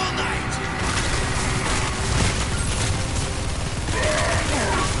all night!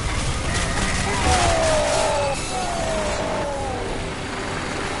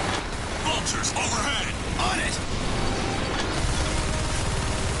 Vultures overhead! On it!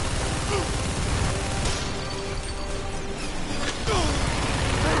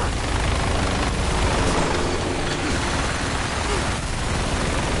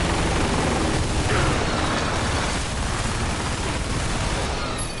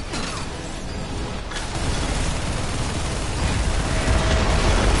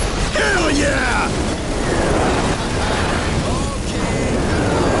 Hell yeah!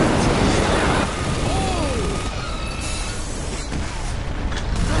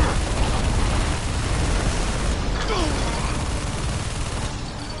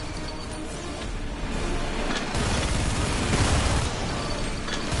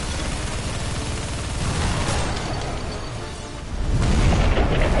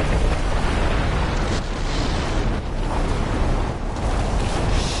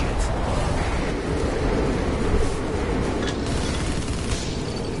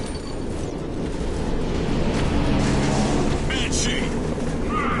 Banshee!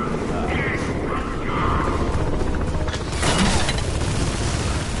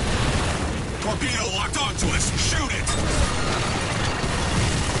 Torpedo locked onto us! Shoot it!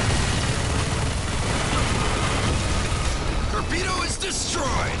 Torpedo is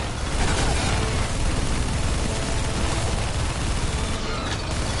destroyed!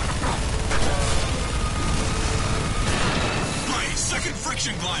 Right, second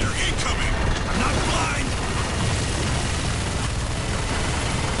friction glider incoming! I'm not blind!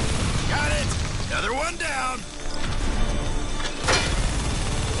 Got it! Another one down!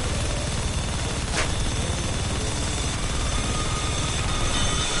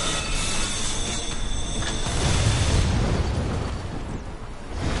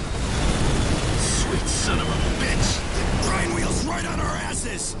 Sweet son of a bitch! Grind wheels right on our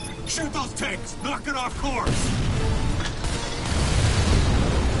asses! Shoot those tanks! Knock it off course!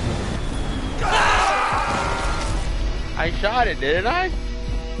 I shot it, didn't I?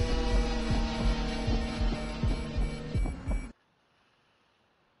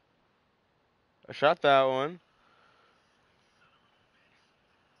 I shot that one.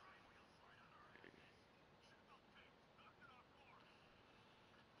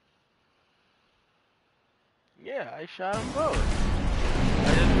 Yeah, I shot them both.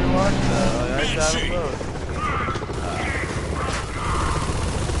 I just rewatched that. I shot them both.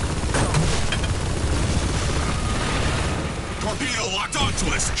 Torpedo locked onto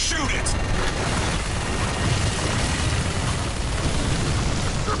us! Shoot it!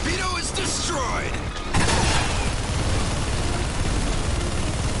 Torpedo is destroyed!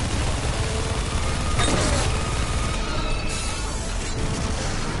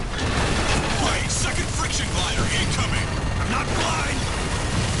 Right, second friction glider incoming! I'm not blind!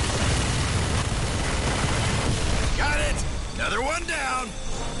 Got it! Another one down!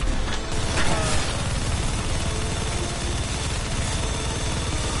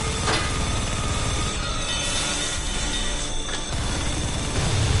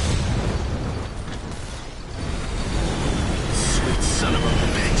 Sweet son of a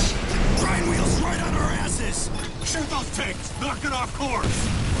bitch! Grind wheels right on our asses! Shoot those tanks! Knock it off course!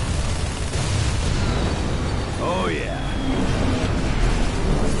 Oh yeah.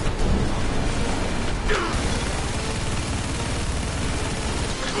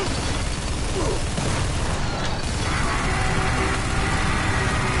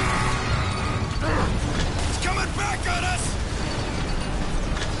 It's coming back on us!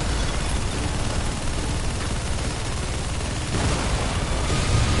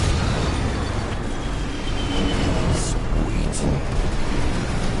 Sweet.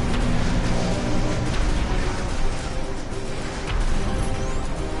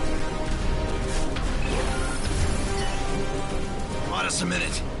 Want us a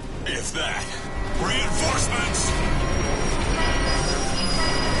minute? If that. Reinforcements!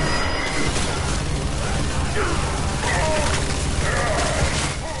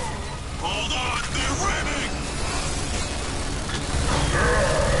 Hold on, they're ramming!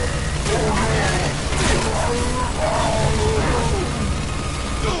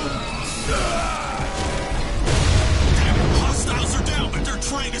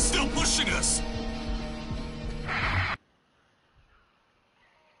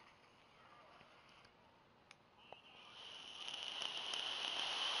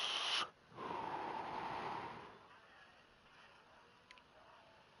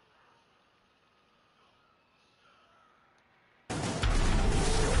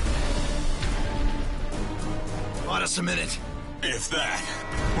 got us a minute. If that.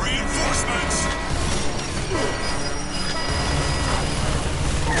 Reinforcements!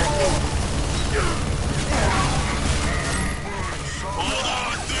 Hold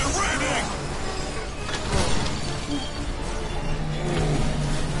on, they're ramming!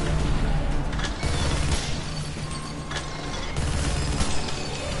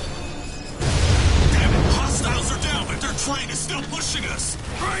 Damn it, hostiles are down, but their train is still pushing us!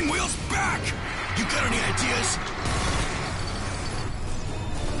 Grind wheels back! You got any ideas?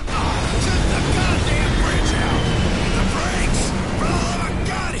 Shut the goddamn bridge out! The brakes! For the love of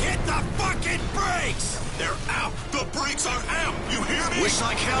God, hit the fucking brakes! They're out! The brakes are out! You hear me? Wish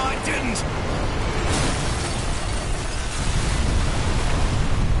like hell I didn't!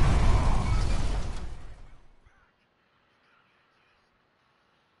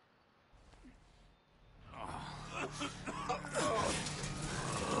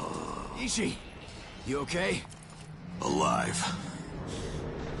 Ishi, you okay? Alive.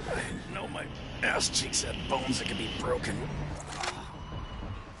 I didn't know my ass cheeks had bones that could be broken.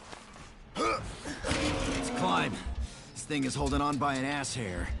 Let's climb. This thing is holding on by an ass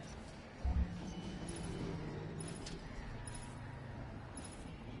hair.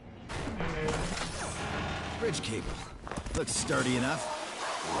 Bridge cable. Looks sturdy enough.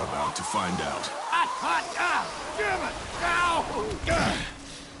 We're about to find out. Damn it! Ow!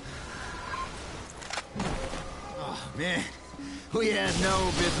 Oh, man. We had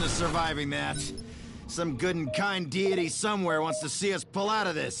no business surviving that. Some good and kind deity somewhere wants to see us pull out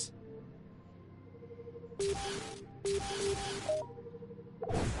of this.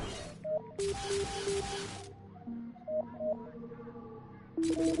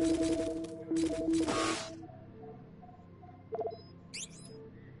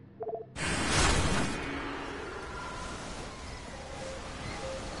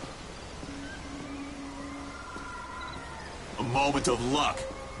 A moment of luck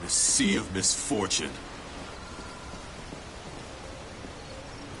in a sea of misfortune.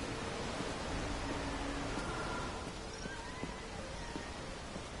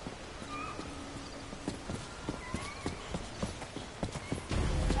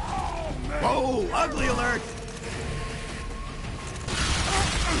 Whoa! Ugly alert!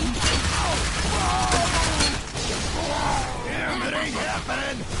 Damn, it ain't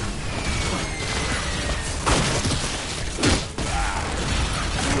happening!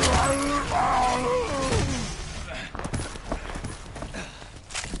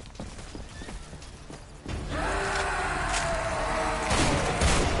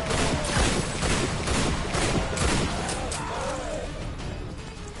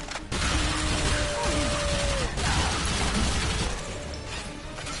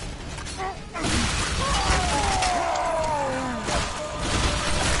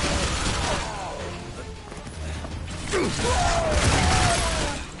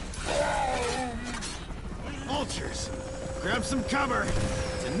 Vultures! Grab some cover!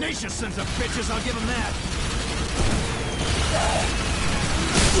 Tenacious sons of bitches, I'll give them that!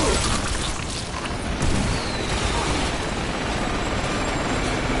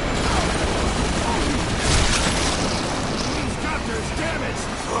 These copter's damaged!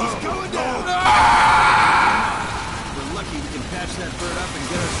 He's going down! We're lucky we can patch that bird up and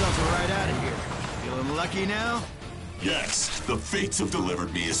get ourselves a ride out of here. Feeling lucky now? Yes, the fates have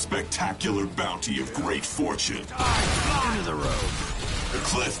delivered me a spectacular bounty of great fortune. Into the road. The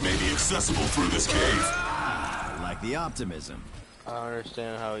cliff may be accessible through this cave. I like the optimism. I don't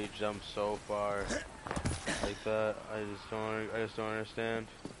understand how he jumped so far like that. I just don't understand.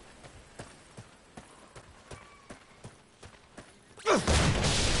 Look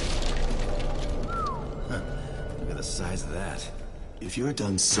at the size of that. If you're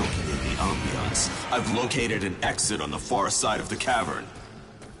done soaking in the ambiance, I've located an exit on the far side of the cavern.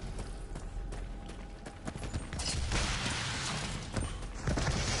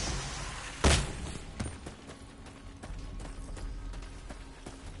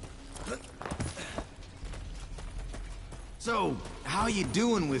 So, how you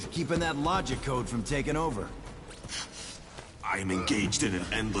doing with keeping that logic code from taking over? I am engaged in an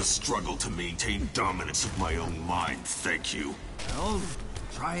endless struggle to maintain dominance of my own mind, thank you. Well,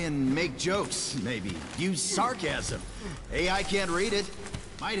 try and make jokes, maybe. Use sarcasm. AI can't read it.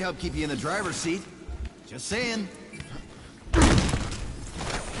 Might help keep you in the driver's seat. Just saying.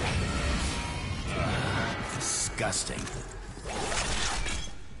 Disgusting.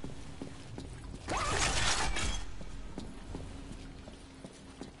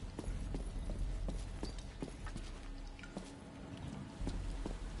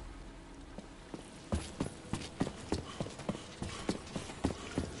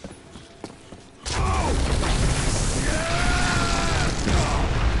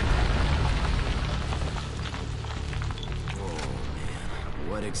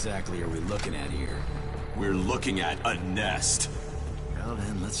 What exactly are we looking at here? We're looking at a nest. Well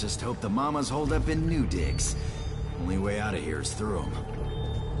then, let's just hope the mamas hold up in new digs. Only way out of here is through them.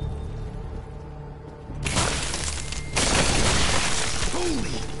 Holy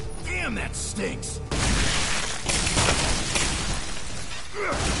damn, that stinks!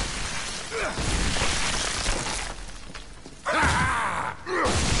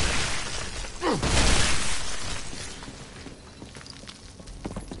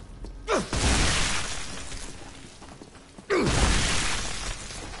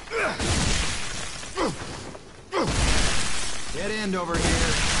 Dead end over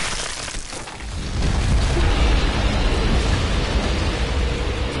here.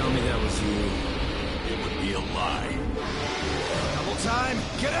 Tell me that was you. It would be a lie. Double time!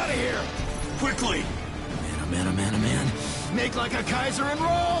 Get out of here! Quickly! Man, oh man, oh man, oh man. Make like a Kaiser and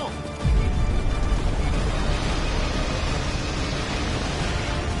roll!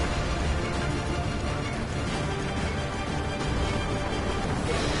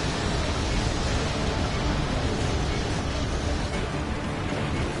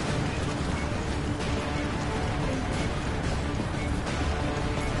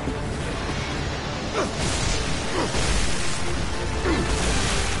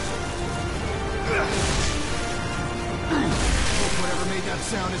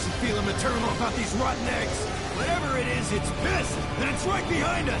 Sound isn't feeling maternal about these rotten eggs. Whatever it is, it's piss, and it's right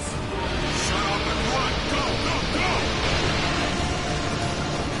behind us. Shut up and run! Go, go, go!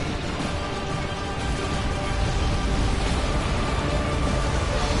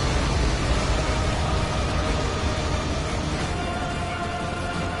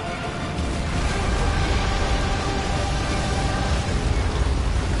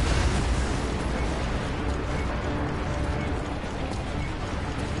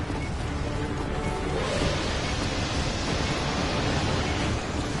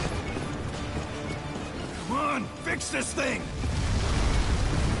 Fix this thing!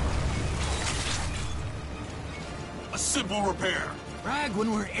 A simple repair. Frag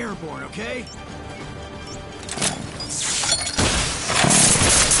when we're airborne, okay?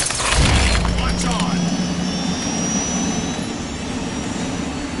 Watch on!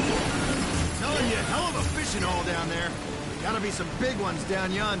 Telling you, hell of a fishing hole down there. Gotta be some big ones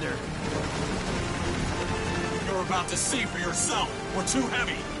down yonder. You're about to see for yourself. We're too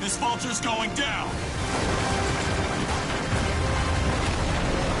heavy. This vulture's going down.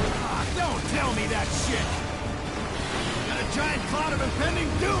 Don't tell me that shit! Got a giant cloud of impending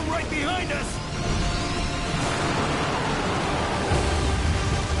doom right behind us!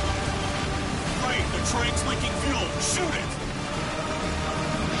 Right, the train's leaking fuel. Shoot it!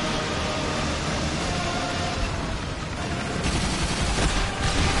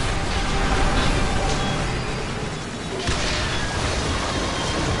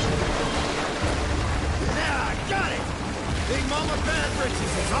 Yeah, got it! Big Mama Bad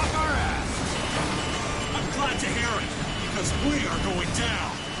Britches is off our ass! I'm glad to hear it, because we are going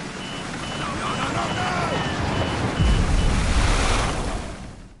down. No, no, no, no, no!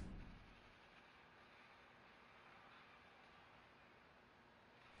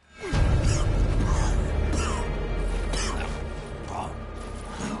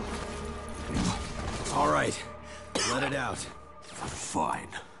 All right, let it out. Fine.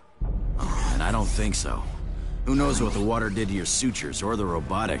 And I don't think so. Who knows what the water did to your sutures or the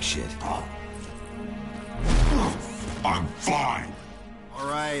robotic shit? I'm fine. All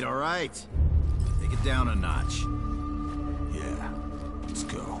right. Take it down a notch. Yeah, let's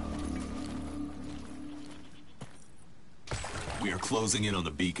go. We are closing in on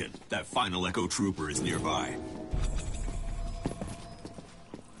the beacon. That final Echo Trooper is nearby.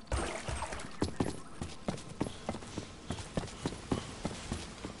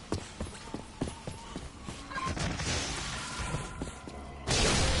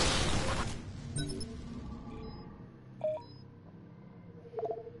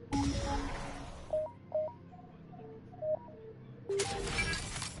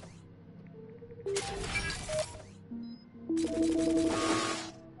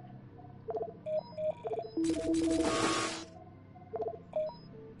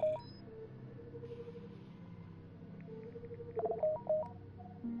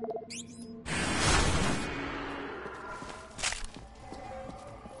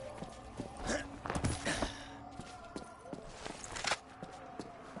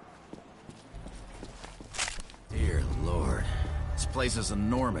 Dear Lord, this place is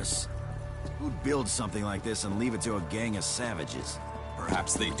enormous. Who'd build something like this and leave it to a gang of savages?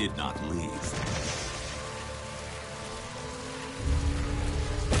 Perhaps they did not leave.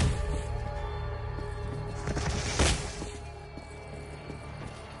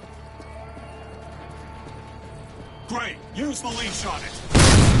 Gray, use the leash on it.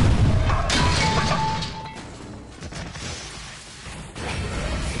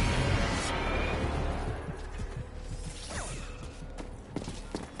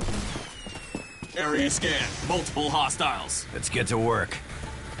 Area scan. Multiple hostiles. Let's get to work.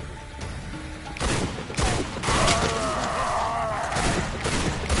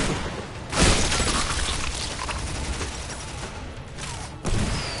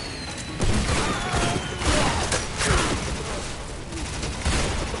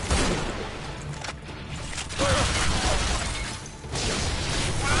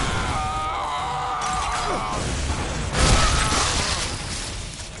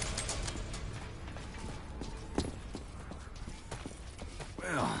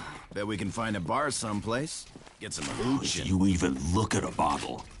 Bet we can find a bar someplace. Get some hooch and... You even look at a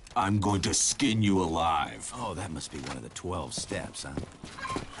bottle, I'm going to skin you alive. Oh, that must be one of the 12 steps, huh?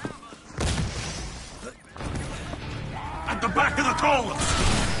 At the back of the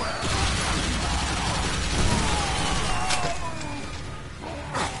columns!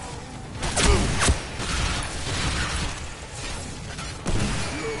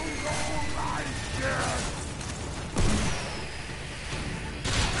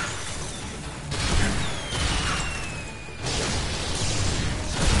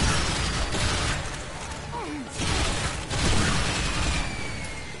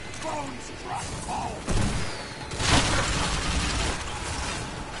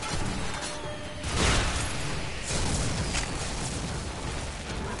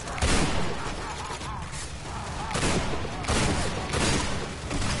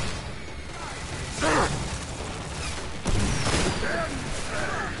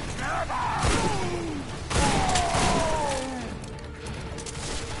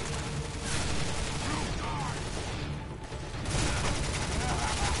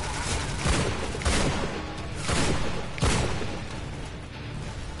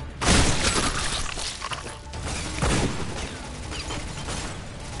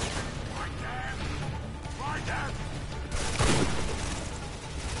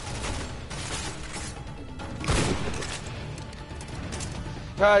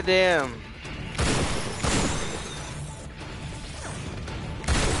 God damn.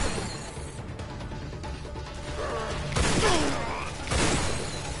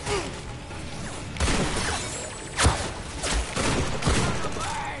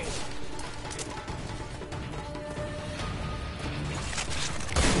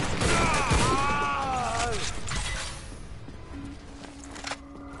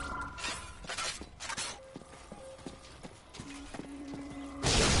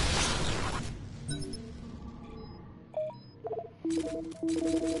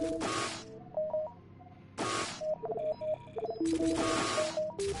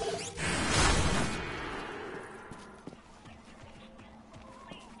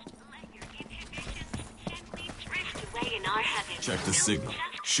 Check the signal.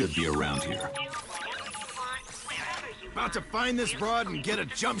 Should be around here. About to find this broad and get a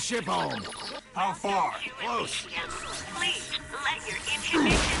jump ship home. How far? Close. Please, let your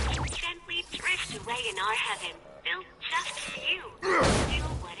inhibitions gently drift away in our heaven, built just for you. Do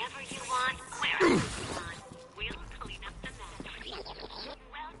whatever you want, wherever you want. We'll clean up the mess.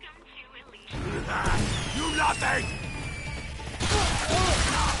 Welcome to Elysium. You nothing!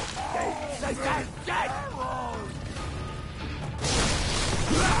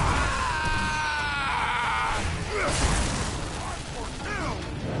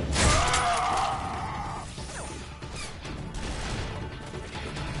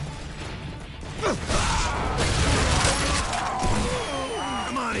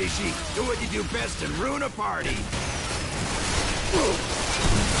 Come on, Ishi. Do what you do best and ruin a party.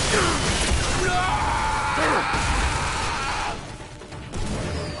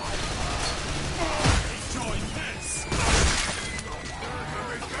 Join this!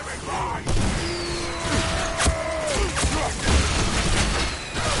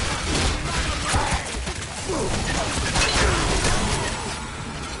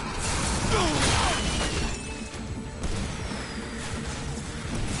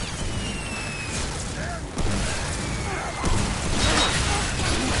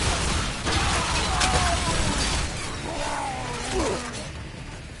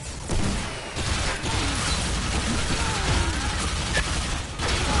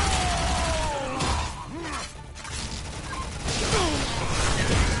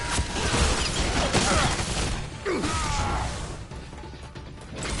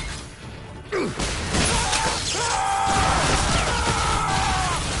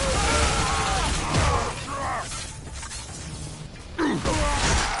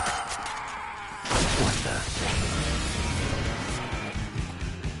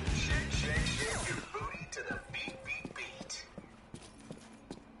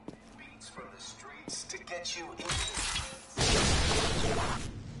 get you in.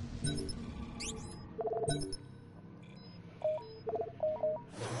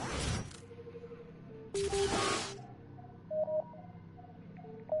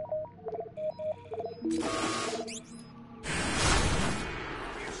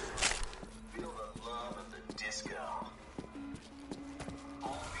 Feel the love of the disco.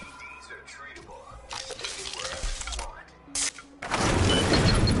 All PDs are treatable. Stick it wherever you want.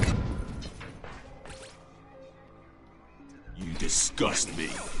 You disgust me.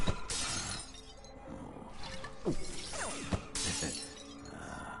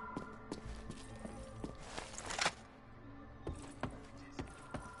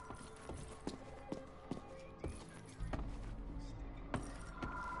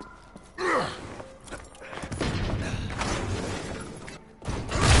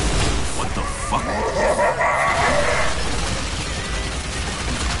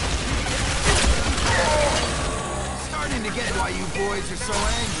 Starting to get why you boys are so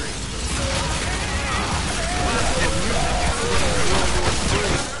angry.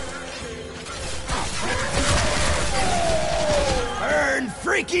 Burn,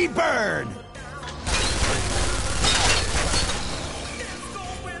 freaky burn!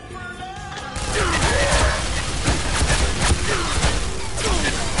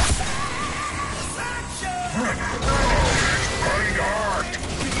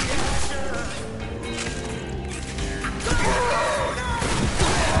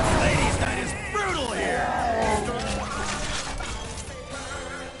 Ladies' night is brutal here!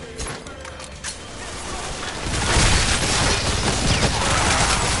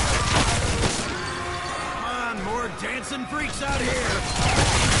 Come on, more dancing freaks out here!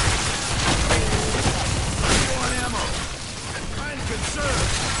 You want ammo? Try and conserve!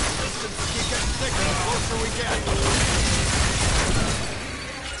 Distance keep getting thicker the closer we get.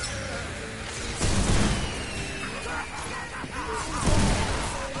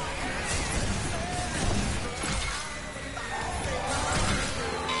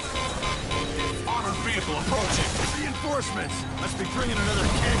 Armored vehicle approaching. Reinforcements! Must be bringing another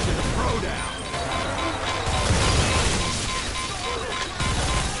keg to the throwdown.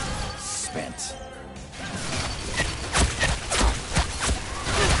 Spent.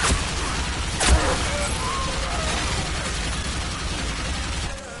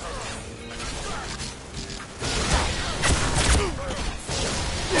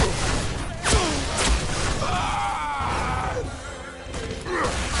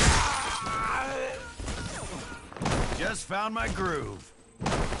 Just found my groove.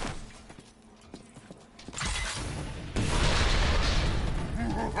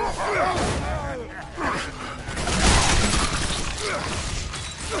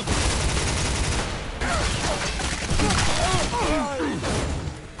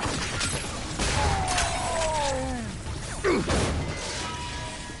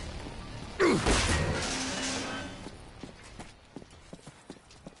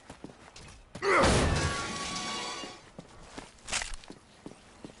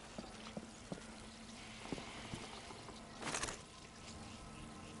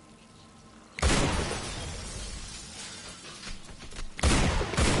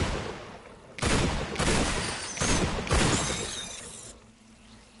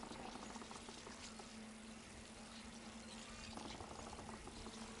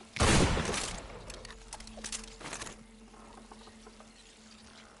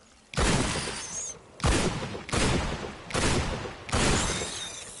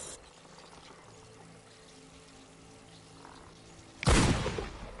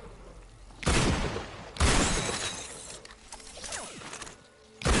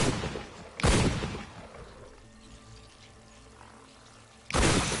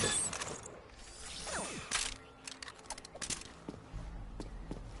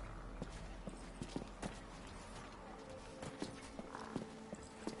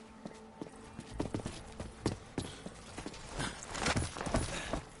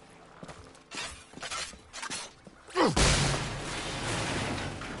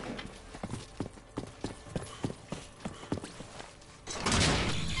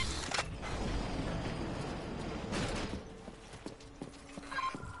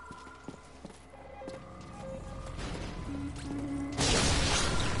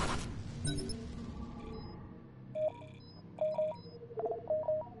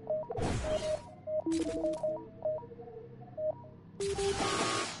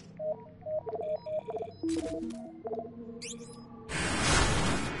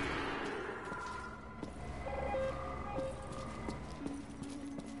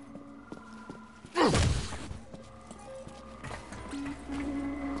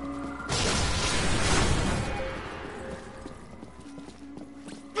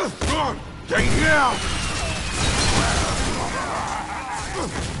 Stay here!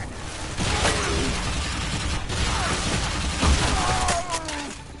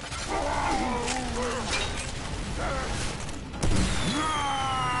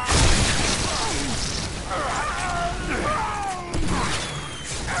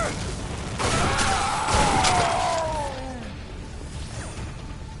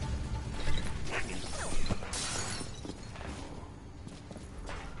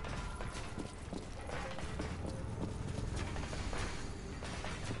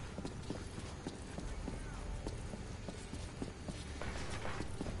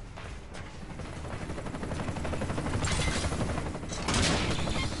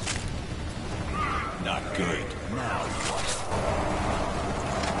 Not good. Now what?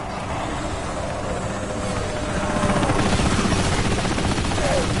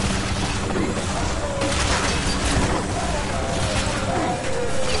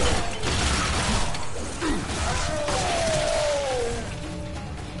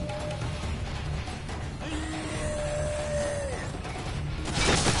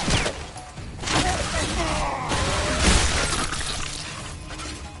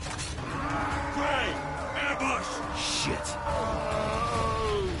 Shit.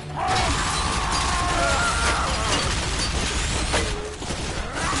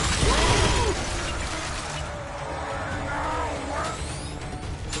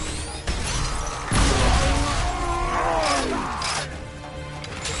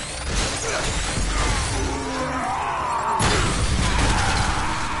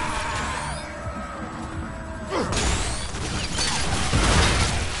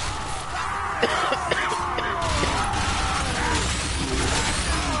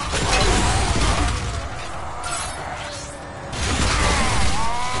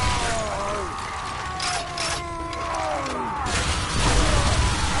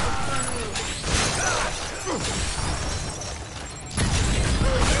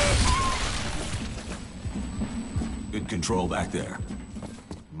 Good control back there.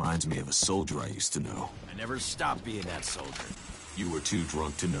 Reminds me of a soldier I used to know. I never stopped being that soldier. You were too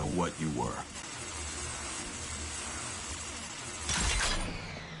drunk to know what you were.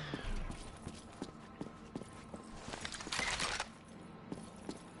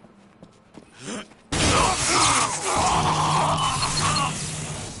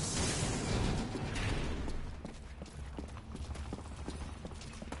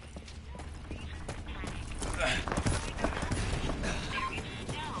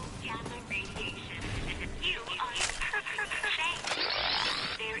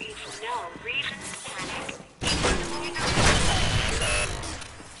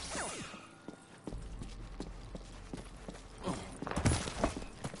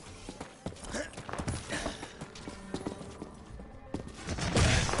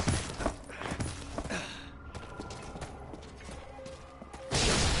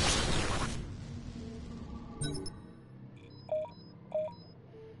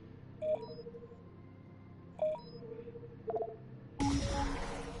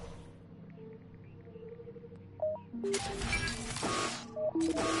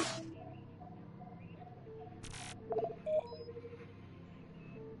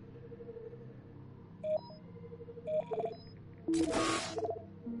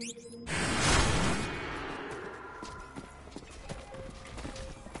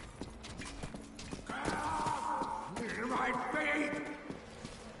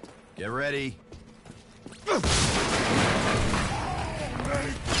 Get ready.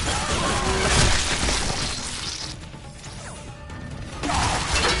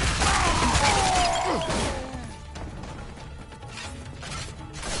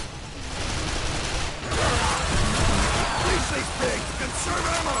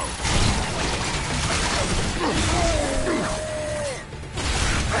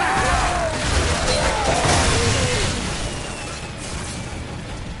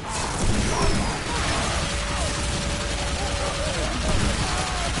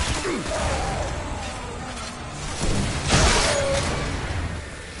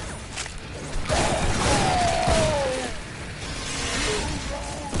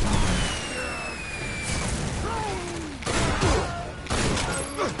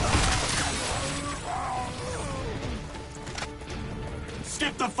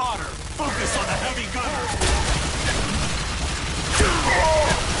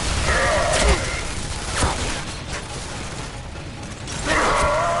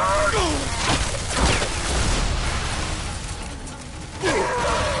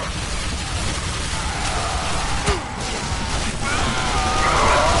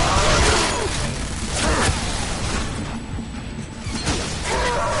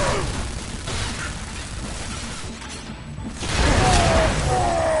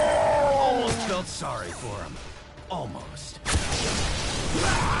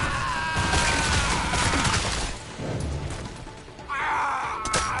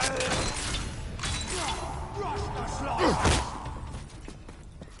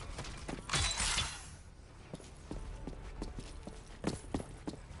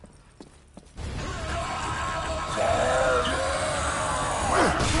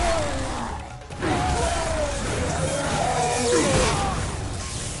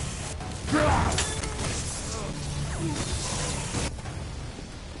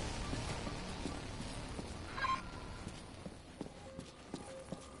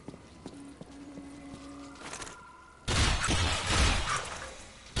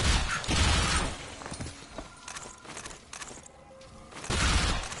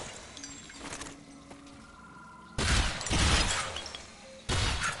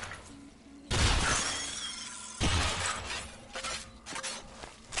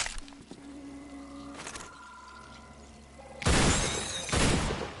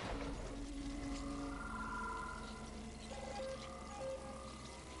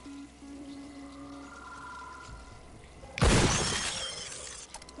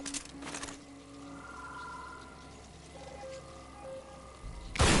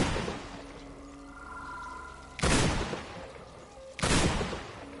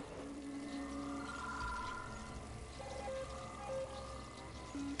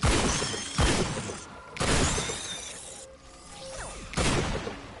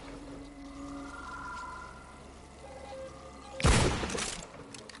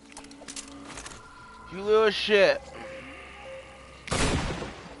 You little shit.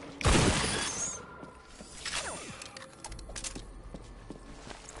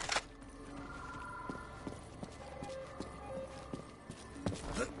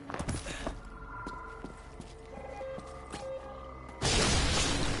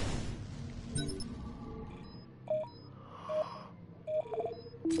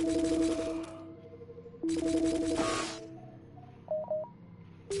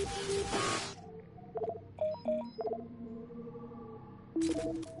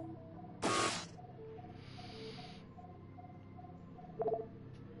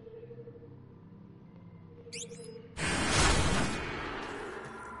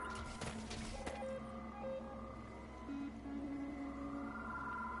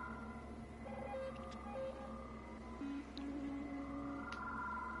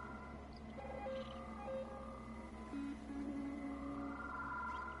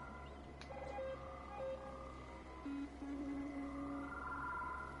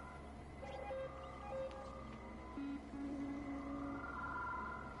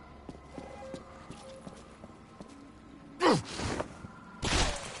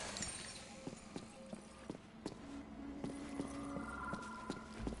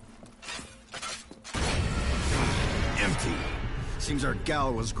 Empty. Seems our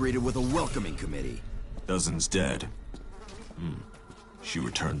gal was greeted with a welcoming committee. Dozens dead. She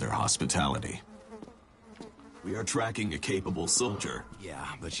returned their hospitality. We are tracking a capable soldier. Yeah,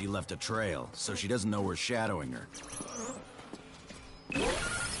 but she left a trail, so she doesn't know we're shadowing her.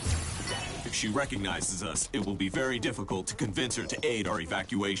 If she recognizes us, it will be very difficult to convince her to aid our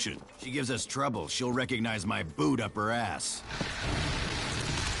evacuation. She gives us trouble, she'll recognize my boot up her ass.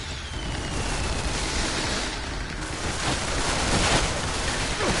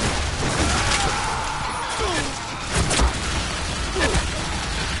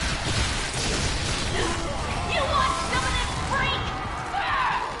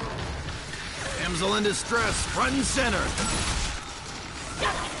 Damsel in distress, front and center.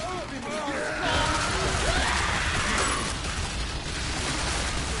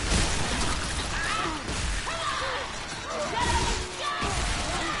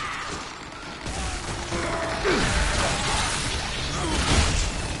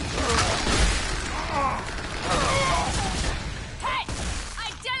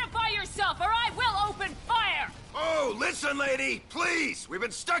 Listen, lady, please! We've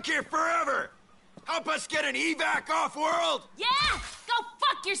been stuck here forever! Help us get an evac off-world! Yeah? Go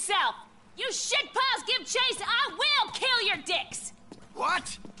fuck yourself! You shitpaws give chase, I will kill your dicks!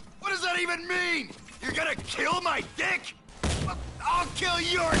 What? What does that even mean? You're gonna kill my dick? I'll kill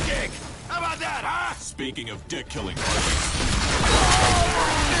your dick! How about that, huh? Speaking of dick killing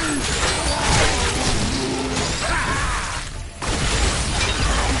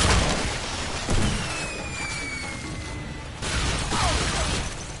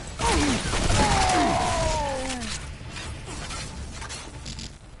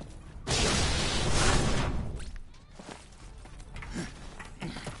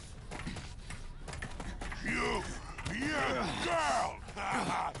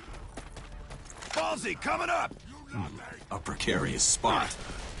Ballsy, coming up! A precarious spot.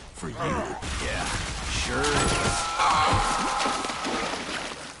 For you. Yeah, sure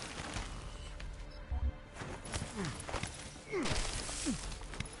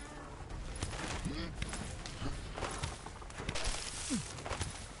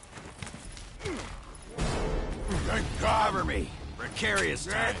Thank God. Cover me. Precarious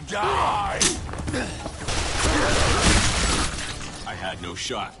time. Die! I had no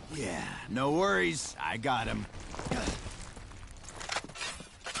shot. Yeah, no worries. I got him.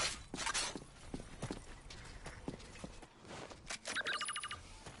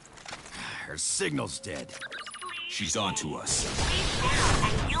 Her signal's dead. She's on to us.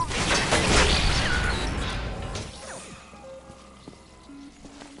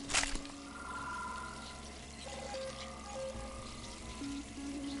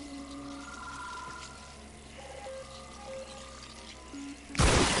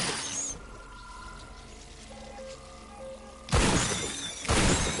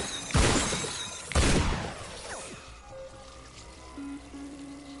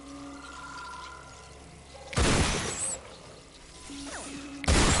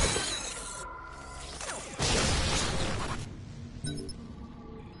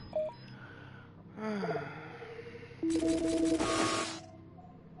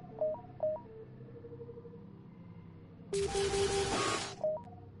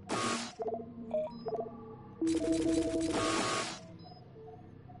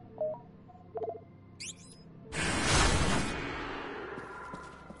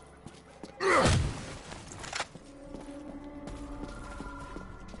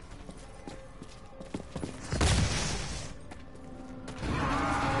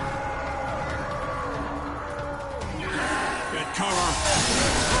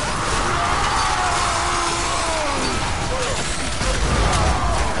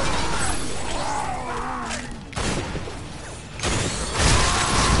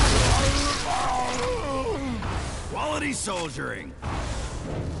 soldiering.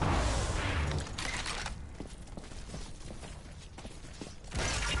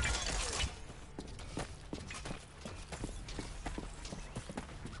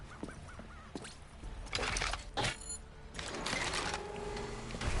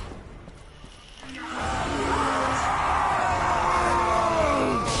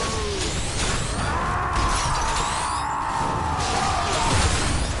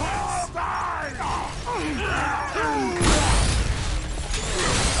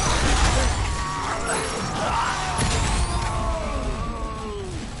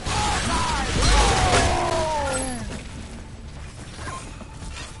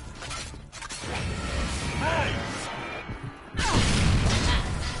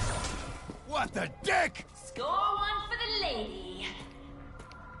 What the dick? Score one for the lady.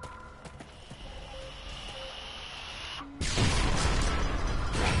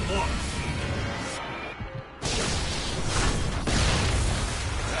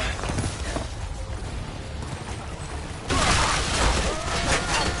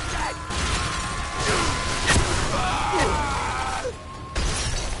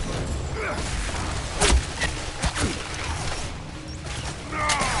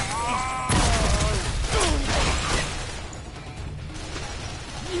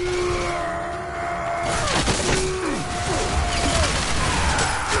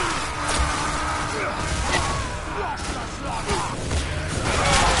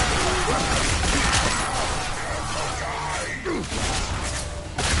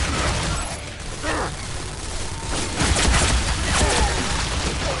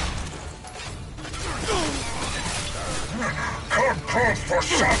 Come close for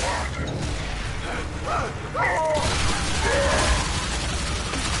someone!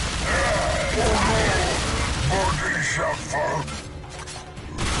 Body shuffle!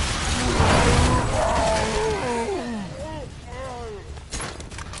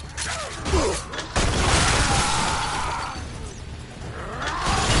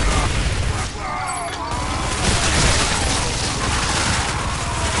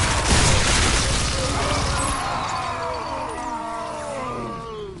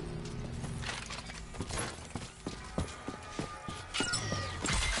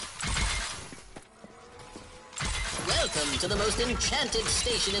 Welcome to the most enchanted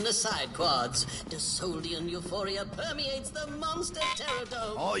station in the side quads. Desoldian euphoria permeates the monster terror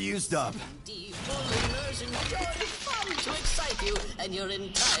dome. All used up. Deep, full immersion, joy, fun to excite you and your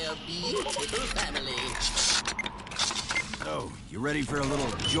entire beautiful family. So, you ready for a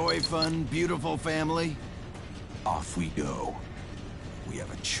little joy, fun, beautiful family? Off we go. We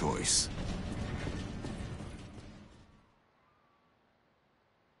have a choice.